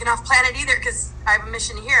be taken off planet either, because I have a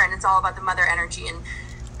mission here, and it's all about the mother energy, and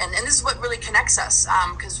this is what really connects us,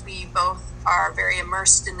 because we both are very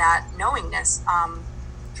immersed in that knowingness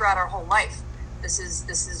throughout our whole life. This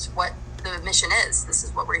is what the mission is. This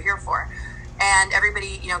is what we're here for, and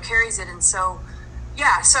everybody carries it. And so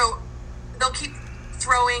they'll keep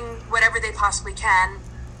throwing whatever they possibly can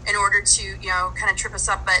in order to kind of trip us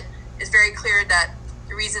up. But it's very clear that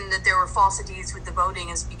the reason that there were falsities with the voting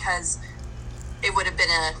is because it would have been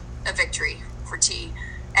a victory for T.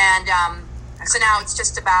 And so now it's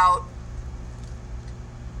just about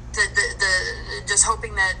the just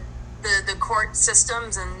hoping that the court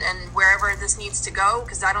systems and wherever this needs to go,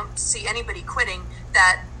 because I don't see anybody quitting,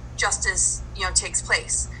 that justice, takes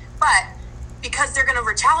place. But because they're going to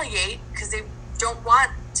retaliate, because they don't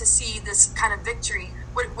want to see this kind of victory,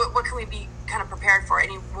 what can we be kind of prepared for?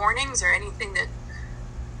 Any warnings or anything that...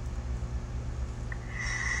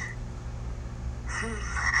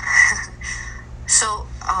 So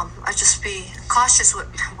I just be cautious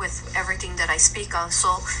with everything that I speak of.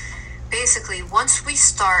 So basically, once we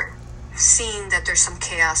start seeing that there's some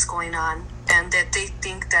chaos going on and that they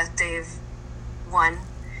think that they've won,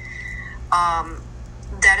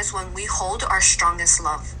 that is when we hold our strongest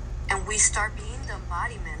love and we start being the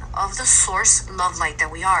embodiment of the source love light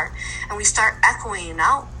that we are, and we start echoing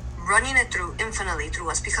out, running it through infinitely through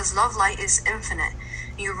us, because love light is infinite.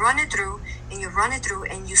 You run it through and you run it through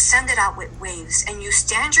and you send it out with waves, and you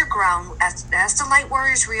stand your ground as the light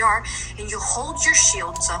warriors we are, and you hold your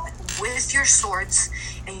shields up with your swords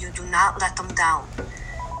and you do not let them down.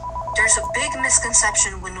 There's a big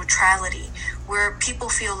misconception with neutrality where people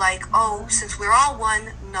feel like, oh, since we're all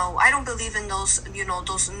one, no, I don't believe in those,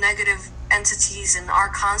 those negative entities and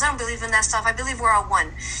archons. I don't believe in that stuff. I believe we're all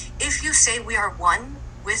one. If you say we are one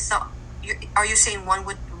with are you saying one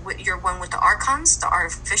with you're one with the archons, the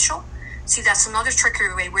artificial? See, that's another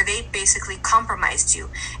trickery way where they basically compromised you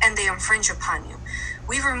and they infringe upon you.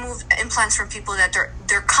 We removed implants from people that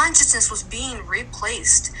their consciousness was being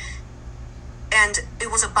replaced, and it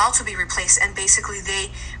was about to be replaced, and basically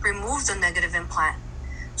they removed the negative implant.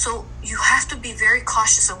 So you have to be very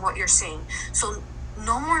cautious of what you're saying. So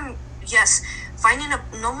no more,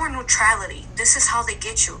 no more neutrality. This is how they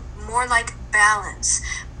get you. More like balance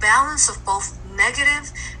of both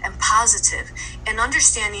negative and positive, and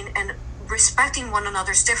understanding and respecting one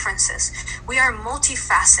another's differences. We are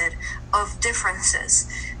multifaceted of differences.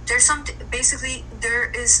 There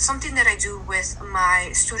is something that I do with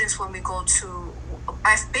my students when we go to,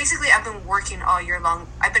 I've been working all year long.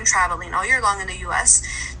 I've been traveling all year long in the US,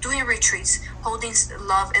 doing retreats, holding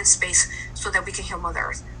love and space so that we can heal Mother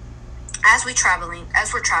Earth. As we're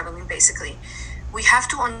traveling, basically, we have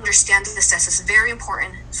to understand this. This is very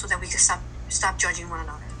important so that we can stop judging one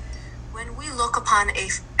another. When we look upon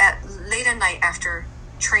late at night after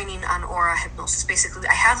training on aura hypnosis, basically,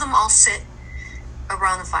 I have them all sit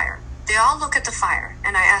around the fire. They all look at the fire,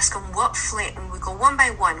 and I ask them what flame, and we go one by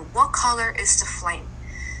one, what color is the flame?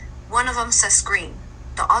 One of them says green,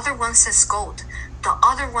 the other one says gold, the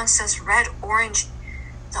other one says red, orange,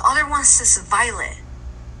 the other one says violet.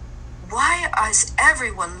 Why is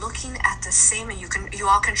everyone looking at the same? And you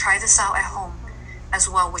all can try this out at home as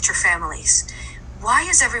well with your families. Why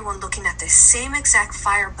is everyone looking at the same exact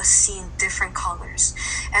fire but seeing different colors?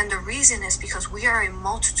 And the reason is because we are a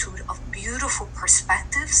multitude of beautiful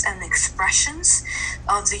perspectives and expressions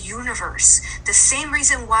of the universe. The same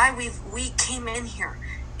reason why we came in here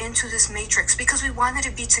into this matrix, because we wanted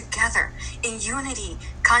to be together in unity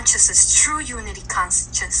consciousness, true unity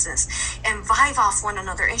consciousness, and vibe off one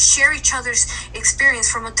another and share each other's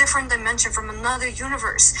experience from a different dimension, from another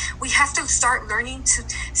universe. We have to start learning to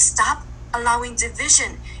stop allowing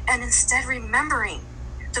division and instead remembering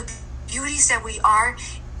the beauties that we are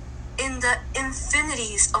in the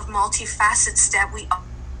infinities of multifacets that we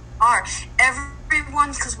are.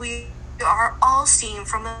 Everyone, because we are all seen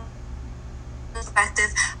from a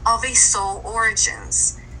perspective of a soul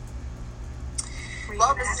origins.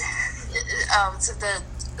 Well, so the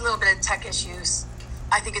little bit of tech issues,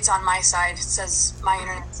 I think it's on my side. It says my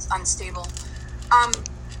internet's unstable.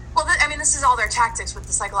 This is all their tactics with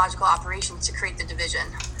the psychological operations to create the division.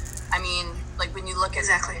 Like when you look at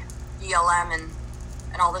BLM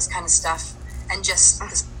and all this kind of stuff, and just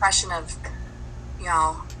this impression of,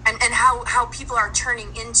 and how people are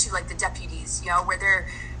turning into like the deputies, where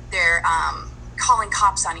they're calling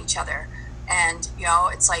cops on each other, and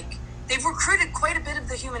it's like they've recruited quite a bit of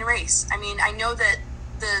the human race. I know that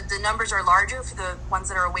the numbers are larger for the ones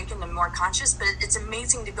that are awakened and more conscious, but it's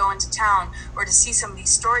amazing to go into town or to see some of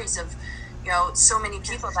these stories of so many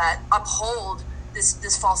people that uphold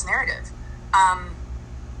this false narrative,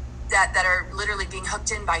 that are literally being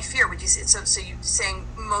hooked in by fear. Would you say so? You saying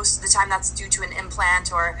most of the time that's due to an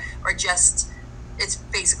implant or just it's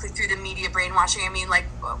basically through the media brainwashing?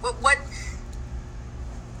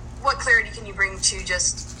 What clarity can you bring to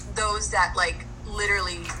just those that like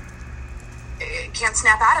literally can't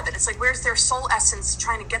snap out of it? It's like, where's their soul essence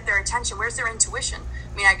trying to get their attention? Where's their intuition?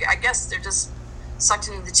 I guess they're just sucked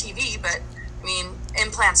into the TV, but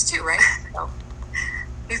implants too, right? So.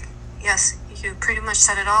 Yes, you pretty much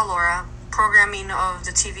said it all, Laura. programming of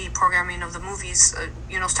the TV, programming of the movies,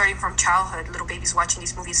 starting from childhood, little babies watching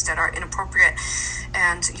these movies that are inappropriate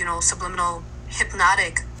and, subliminal,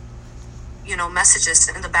 hypnotic, messages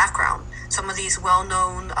in the background. Some of these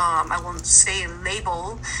well-known, I won't say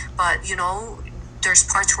label, but, there's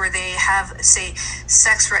parts where they have, say,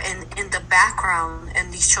 sex in the background,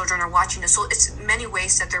 and these children are watching it. So it's many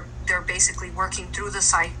ways that they're basically working through the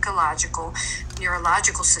psychological,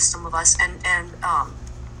 neurological system of us and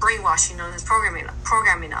brainwashing us,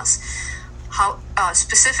 programming us. How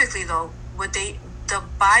specifically though, the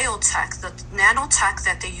biotech, the nanotech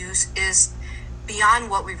that they use is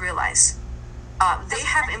beyond what we realize. They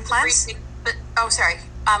have implants. But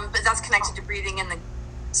that's connected to breathing in the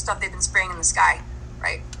stuff they've been spraying in the sky,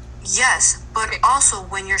 right? Yes, but also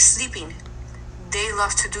when you're sleeping, they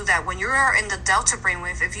love to do that. When you are in the delta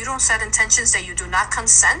brainwave, if you don't set intentions that you do not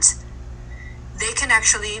consent, they can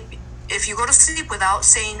actually, if you go to sleep without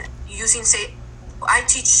using, I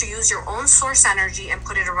teach to use your own source energy and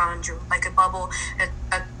put it around you, like a bubble,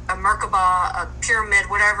 a Merkaba, a pyramid,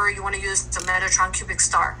 whatever you want to use, the Metatron cubic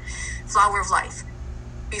star, flower of life,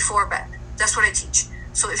 before bed. That's what I teach.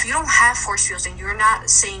 So if you don't have force fields and you're not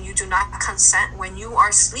saying you do not consent when you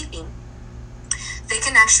are sleeping, they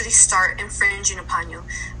can actually start infringing upon you.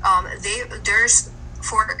 There's,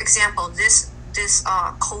 for example, this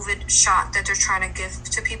COVID shot that they're trying to give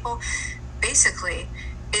to people. Basically,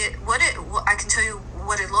 I can tell you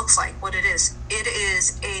what it looks like, what it is. It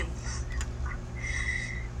is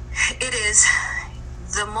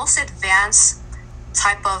the most advanced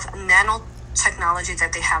type of nanotechnology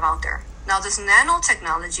that they have out there. Now, this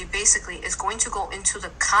nanotechnology basically is going to go into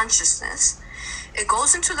the consciousness. It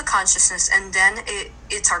goes into the consciousness, and then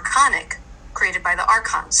it's archonic, created by the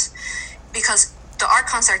archons, because the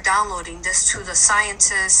archons are downloading this to the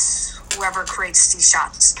scientists, whoever creates these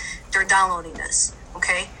shots. They're downloading this,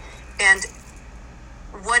 okay? And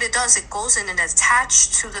what it does, it goes in and attaches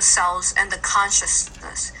to the cells and the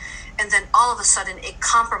consciousness, and then all of a sudden it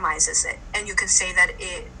compromises it, and you can say that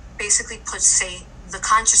it basically puts, say, the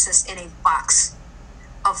consciousness in a box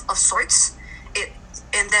of sorts,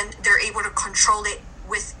 and then they're able to control it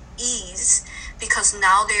with ease, because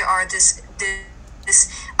now they are this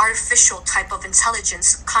artificial type of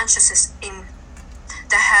intelligence, consciousness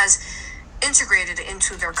that has integrated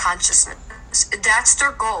into their consciousness. That's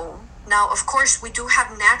their goal. Now, of course, we do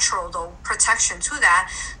have natural, though, protection to that.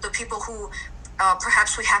 The people who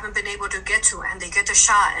perhaps we haven't been able to get to, and they get the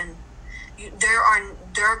shot, and there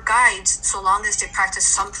are guides, so long as they practice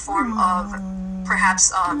some form of,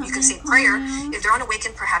 perhaps you can say prayer. If they're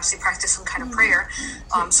unawakened, perhaps they practice some kind of prayer,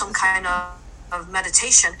 some kind of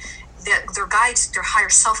meditation. Their guides, their higher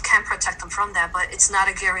self can protect them from that, but it's not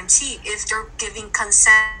a guarantee if they're giving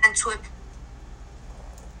consent to it,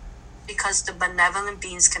 because the benevolent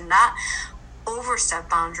beings cannot overstep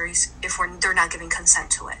boundaries if they're not giving consent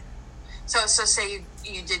to it. So say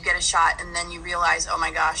you did get a shot, and then you realize, oh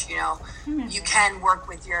my gosh, you can work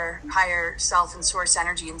with your higher self and source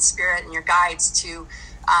energy and spirit and your guides to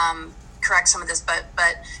correct some of this, but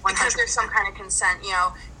because there's some kind of consent,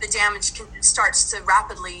 the damage starts to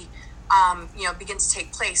rapidly begin to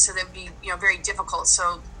take place. So that would be very difficult.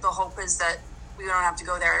 So the hope is that we don't have to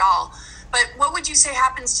go there at all. But what would you say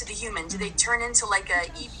happens to the human? Do they turn into like a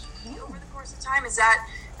EVP over the course of time? Is that,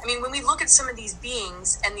 when we look at some of these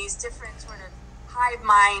beings and these different sort of hive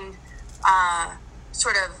mind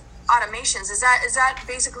sort of automations, is that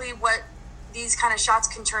basically what these kind of shots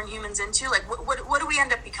can turn humans into? Like, what do we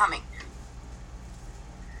end up becoming?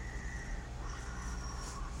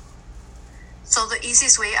 So the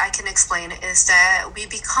easiest way I can explain is that we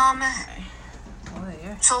become.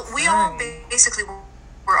 So we all basically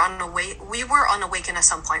we were unawakened at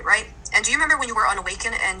some point, right? And do you remember when you were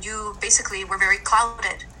unawakened and you basically were very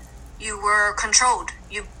clouded? You were controlled.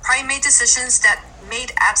 You probably made decisions that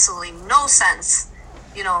made absolutely no sense,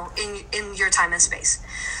 in your time and space.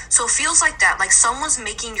 So it feels like that, like someone's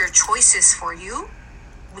making your choices for you,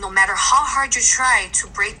 no matter how hard you try to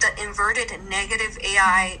break the inverted negative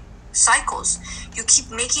AI cycles. You keep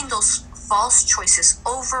making those false choices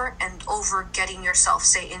over and over, getting yourself,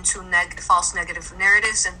 say, into false negative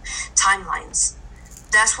narratives and timelines.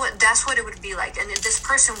 That's what it would be like. And this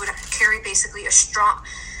person would carry basically a strong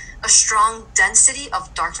density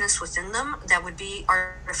of darkness within them that would be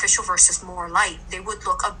artificial versus more light. They would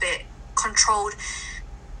look a bit controlled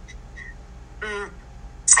and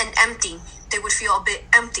empty. They would feel a bit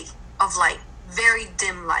empty of light, very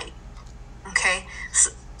dim light. Okay?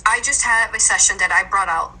 So I just had a session that I brought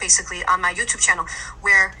out basically on my YouTube channel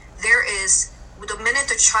where there is, the minute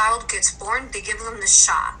the child gets born, they give them this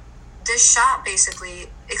shot. This shot basically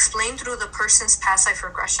explained through the person's past life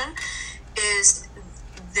regression is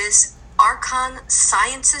this Archon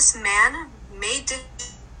scientist man made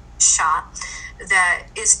this shot that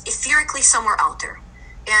is etherically somewhere out there.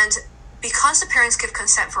 And because the parents give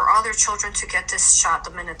consent for all their children to get this shot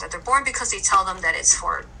the minute that they're born, because they tell them that it's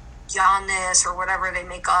for Giannis or whatever they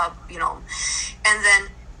make up, and then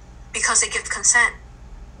because they give consent,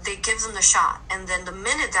 they give them the shot. And then the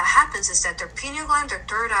minute that happens is that their pineal gland, their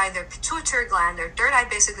third eye, their pituitary gland, their third eye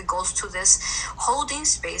basically goes to this holding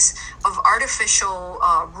space of artificial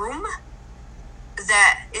room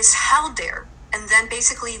that is held there. And then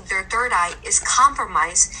basically their third eye is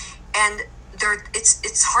compromised, and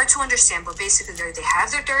it's hard to understand, but basically they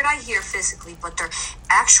have their third eye here physically, but their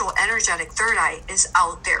actual energetic third eye is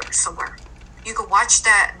out there somewhere. You could watch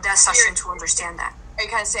that session to understand that. Are you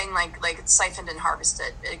kind of saying like it's siphoned and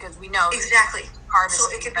harvested? Because we know exactly harvested.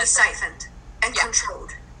 So it can be siphoned and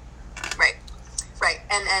controlled. Right.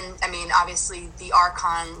 And I mean, obviously the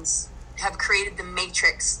Archons have created the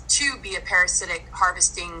Matrix to be a parasitic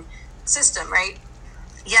harvesting system, right?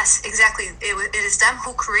 Yes, exactly. It is them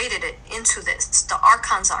who created it into this. The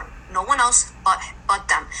Archons are no one else but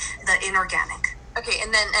them, the inorganic. Okay,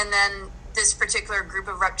 and then this particular group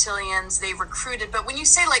of reptilians they recruited. But when you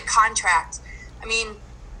say like contract, I mean,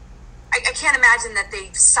 I can't imagine that they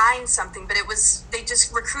signed something, but they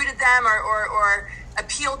just recruited them or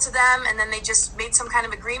appealed to them, and then they just made some kind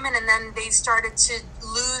of agreement, and then they started to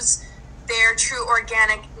lose their true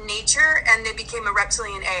organic nature, and they became a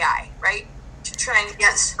reptilian AI, right? To try and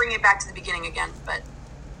bring it back to the beginning again. But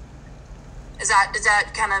is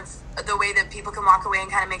that kind of the way that people can walk away and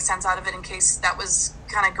kind of make sense out of it, in case that was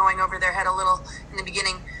kind of going over their head a little in the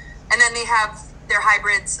beginning? And then they have their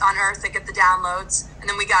hybrids on Earth that get the downloads, and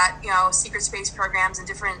then we got secret space programs and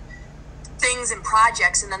different things and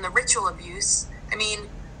projects, and then the ritual abuse. I mean,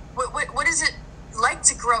 what is it like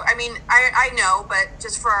to grow? I mean, I know, but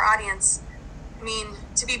just for our audience, I mean,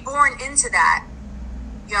 to be born into that,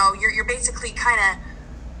 you're basically kind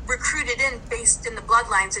of recruited in based in the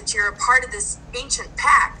bloodlines that you're a part of this ancient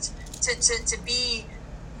pact to be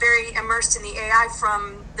very immersed in the AI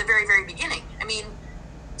from the very, very beginning. I mean,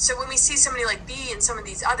 so when we see somebody like B and some of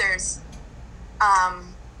these others, I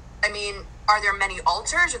mean, are there many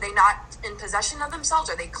alters? Are they not in possession of themselves?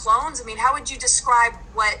 Are they clones? I mean, how would you describe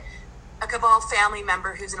what a Cabal family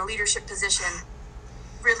member who's in a leadership position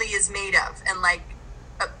really is made of? And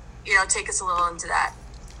take us a little into that.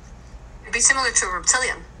 It'd be similar to a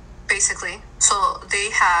reptilian, basically. So they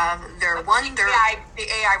have their the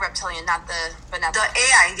AI reptilian, not the benevolent. The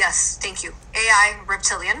AI, yes, thank you. AI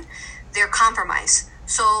reptilian, they're compromised.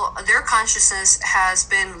 So their consciousness has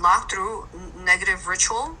been locked through negative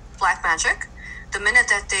ritual, black magic. The minute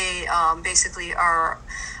that they basically are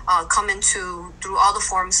come into through all the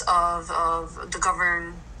forms of the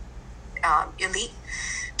governed elite,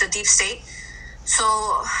 the deep state.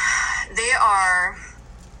 So they are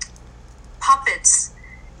puppets.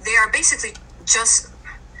 They are basically just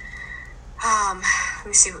let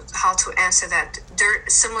me see how to answer that. They're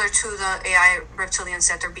similar to the AI reptilians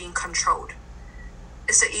that they're being controlled.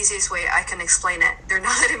 It's the easiest way I can explain it. They're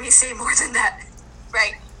not letting me say more than that.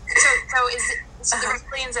 Right. So the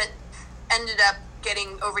reptilians that ended up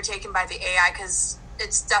getting overtaken by the AI, because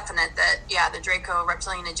it's definite that the Draco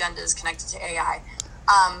reptilian agenda is connected to AI.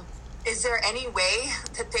 Is there any way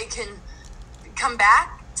that they can come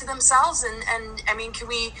back to themselves? And I mean, can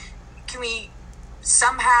we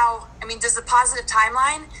somehow? I mean, does the positive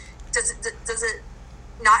timeline does it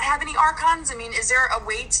not have any Archons? I mean, is there a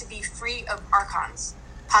way to be free of Archons?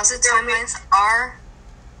 Positive timelines are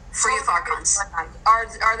free of Archons.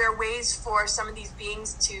 Are there ways for some of these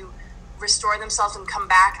beings to restore themselves and come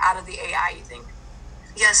back out of the AI, you think?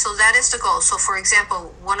 Yeah, so that is the goal. So for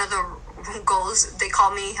example, one of the goals, they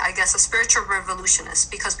call me, I guess, a spiritual revolutionist,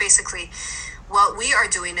 because basically what we are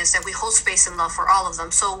doing is that we hold space and love for all of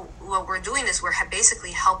them. So what we're doing is we're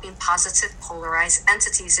basically helping positive polarized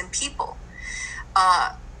entities and people.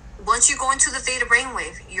 Once you go into the theta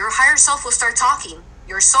brainwave, your higher self will start talking.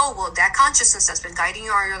 Your soul will, that consciousness that's been guiding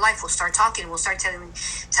you all your life will start talking, will start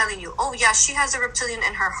telling you, oh yeah, she has a reptilian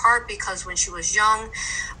in her heart because when she was young,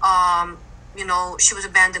 she was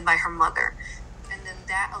abandoned by her mother. And then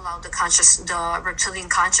that allowed the reptilian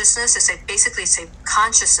consciousness, it's a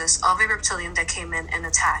consciousness of a reptilian that came in and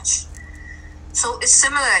attached. So it's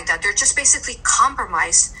similar like that. They're just basically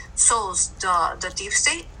compromised souls, the deep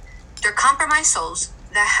state. They're compromised souls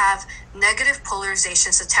that have negative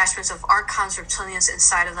polarizations, attachments of Archons, reptilians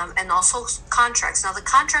inside of them, and also contracts. Now the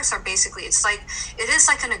contracts are basically, it is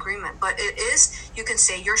like an agreement, but it is, you can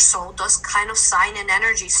say your soul does kind of sign an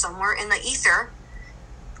energy somewhere in the ether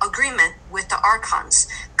agreement with the archons,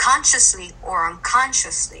 consciously or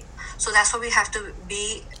unconsciously. So that's why we have to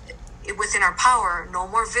be within our power. No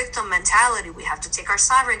more victim mentality. We have to take our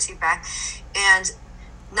sovereignty back and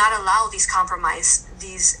not allow these compromise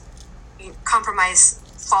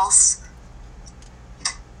false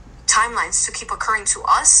timelines to keep occurring to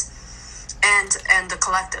us and the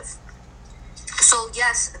collective. So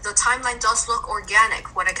yes, the timeline does look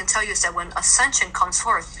organic. What I can tell you is that when ascension comes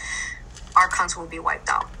forth, archons will be wiped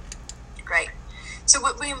out. Great. So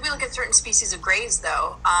when we look at certain species of greys,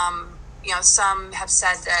 though, some have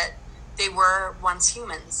said that they were once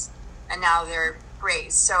humans and now they're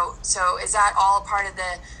greys. So is that all a part of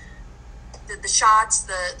the shots,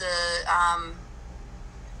 the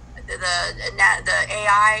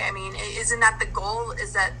AI? I mean, isn't that the goal?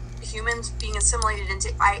 Is that humans being assimilated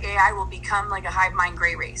into AI will become like a hive mind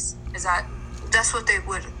gray race? That's what they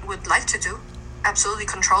would like to do? Absolutely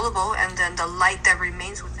controllable, and then the light that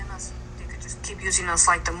remains within us, they could just keep using us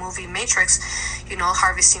like the movie Matrix,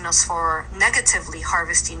 negatively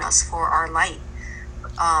harvesting us for our light.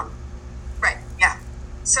 Right. Yeah.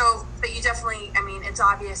 So, but you definitely, I mean, it's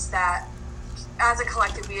obvious that as a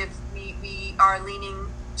collective, we are leaning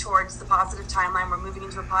towards the positive timeline. We're moving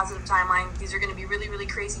into a positive timeline. These are going to be really, really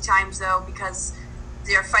crazy times, though, because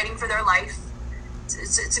they're fighting for their life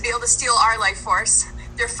to be able to steal our life force.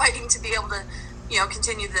 They're fighting to be able to,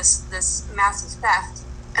 continue this massive theft.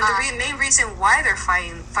 And the main reason why they're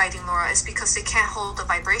fighting, Laura, is because they can't hold the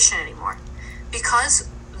vibration anymore. Because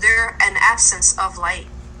they're an absence of light.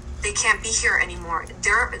 They can't be here anymore.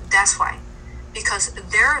 That's why. Because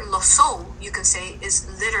their soul, you can say, is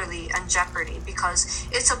literally in jeopardy, because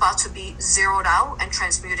it's about to be zeroed out and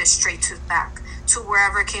transmuted straight back to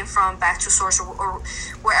wherever it came from, back to source, or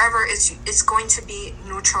wherever it's going to be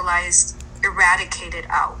neutralized, eradicated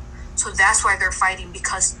out. So that's why they're fighting,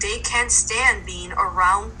 because they can't stand being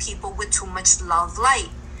around people with too much love light.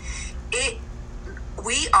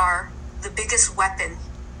 We are the biggest weapon.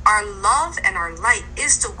 Our love and our light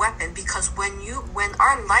is the weapon, because when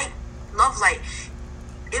our love light,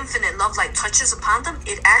 infinite love light touches upon them,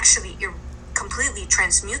 it actually completely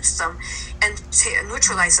transmutes them and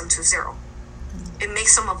neutralizes them to zero. It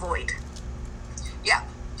makes them a void. Yeah,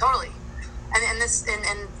 totally.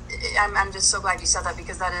 And I'm just so glad you said that,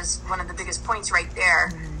 because that is one of the biggest points right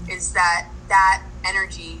there, is that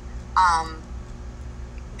energy,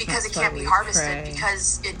 because it can't be harvested,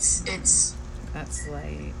 because it's that's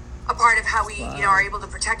light. A part of how we are able to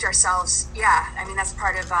protect ourselves. Yeah, I mean, that's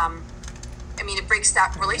part of it breaks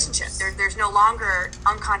that relationship. There's no longer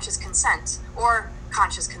unconscious consent or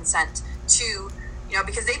conscious consent to,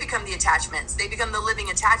 because they become the attachments. They become the living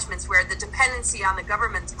attachments, where the dependency on the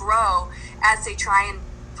governments grow as they try and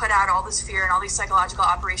put out all this fear and all these psychological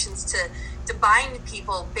operations to bind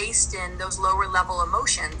people based in those lower level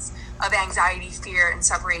emotions of anxiety, fear, and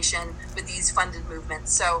separation with these funded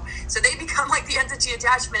movements. So they become like the entity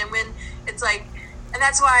attachment. And when it's like, and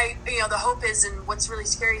that's why, the hope is, and what's really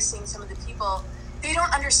scary is seeing some of the people, they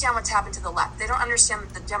don't understand what's happened to the left. They don't understand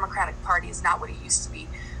that the Democratic Party is not what it used to be.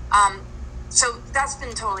 So that's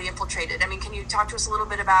been totally infiltrated. I mean, can you talk to us a little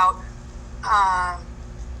bit about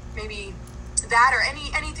maybe that, or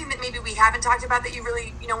anything that maybe we haven't talked about that you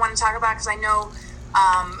really, want to talk about? Because I know,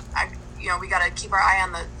 we got to keep our eye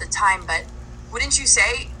on the time, but wouldn't you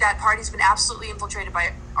say that party's been absolutely infiltrated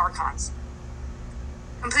by archons?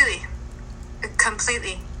 Completely.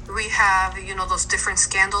 We have, those different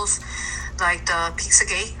scandals, like the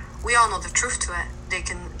Pizzagate. We all know the truth to it. They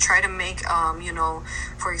can try to make,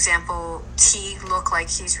 for example, T look like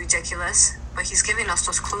he's ridiculous, but he's giving us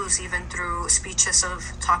those clues even through speeches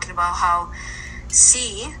of talking about how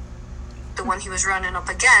C, the one he was running up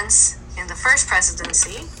against in the first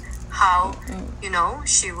presidency, how,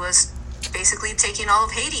 she was basically taking all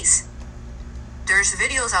of Hades. There's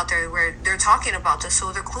videos out there where they're talking about this.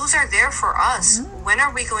 So the clues are there for us. Mm-hmm. When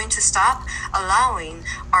are we going to stop allowing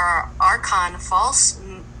our archon, false,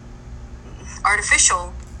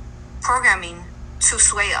 artificial programming to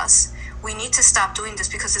sway us? We need to stop doing this,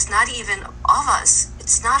 because it's not even of us.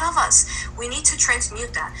 It's not of us. We need to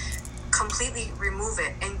transmute that, completely remove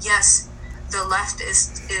it. And yes, the left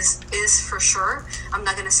is for sure. I'm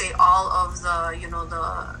not going to say all of the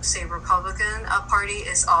say Republican Party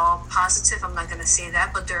is all positive. I'm not going to say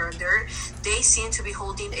that, but they seem to be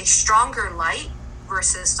holding a stronger light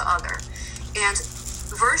versus the other, and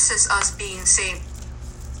versus us being, say,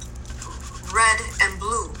 red and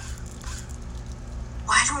blue.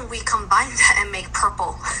 Why don't we combine that and make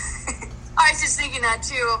purple? I was just thinking that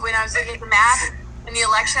too when I was looking at the map and the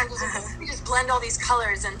election. I'm just like, we just blend all these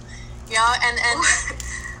colors and. And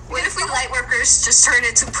What if we light workers just turn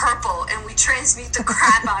it to purple and we transmute the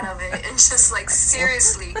crap out of it and just like,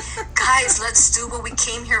 seriously, guys, let's do what we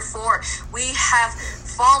came here for. We have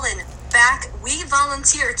fallen back. We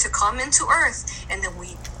volunteered to come into Earth, and then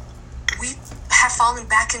we have fallen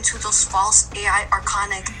back into those false AI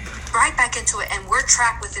archonic, right back into it, and we're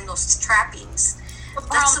trapped within those trappings.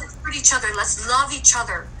 Let's support each other. Let's love each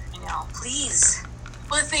other. You know, Please.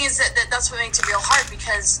 well, the thing is that's what makes it real hard,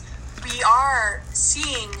 because we are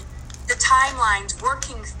seeing the timelines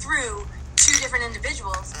working through two different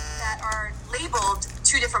individuals that are labeled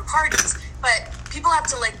two different parties, but people have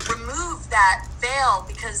to like remove that veil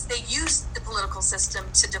because they use the political system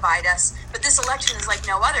to divide us. But this election is like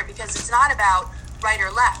no other, because it's not about right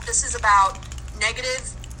or left. This is about negative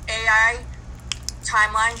AI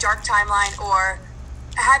timeline, dark timeline, or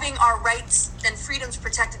having our rights and freedoms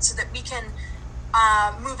protected so that we can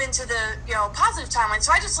move into the positive timeline.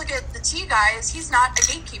 So I just look at the T guy as he's not a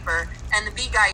gatekeeper, and the B guy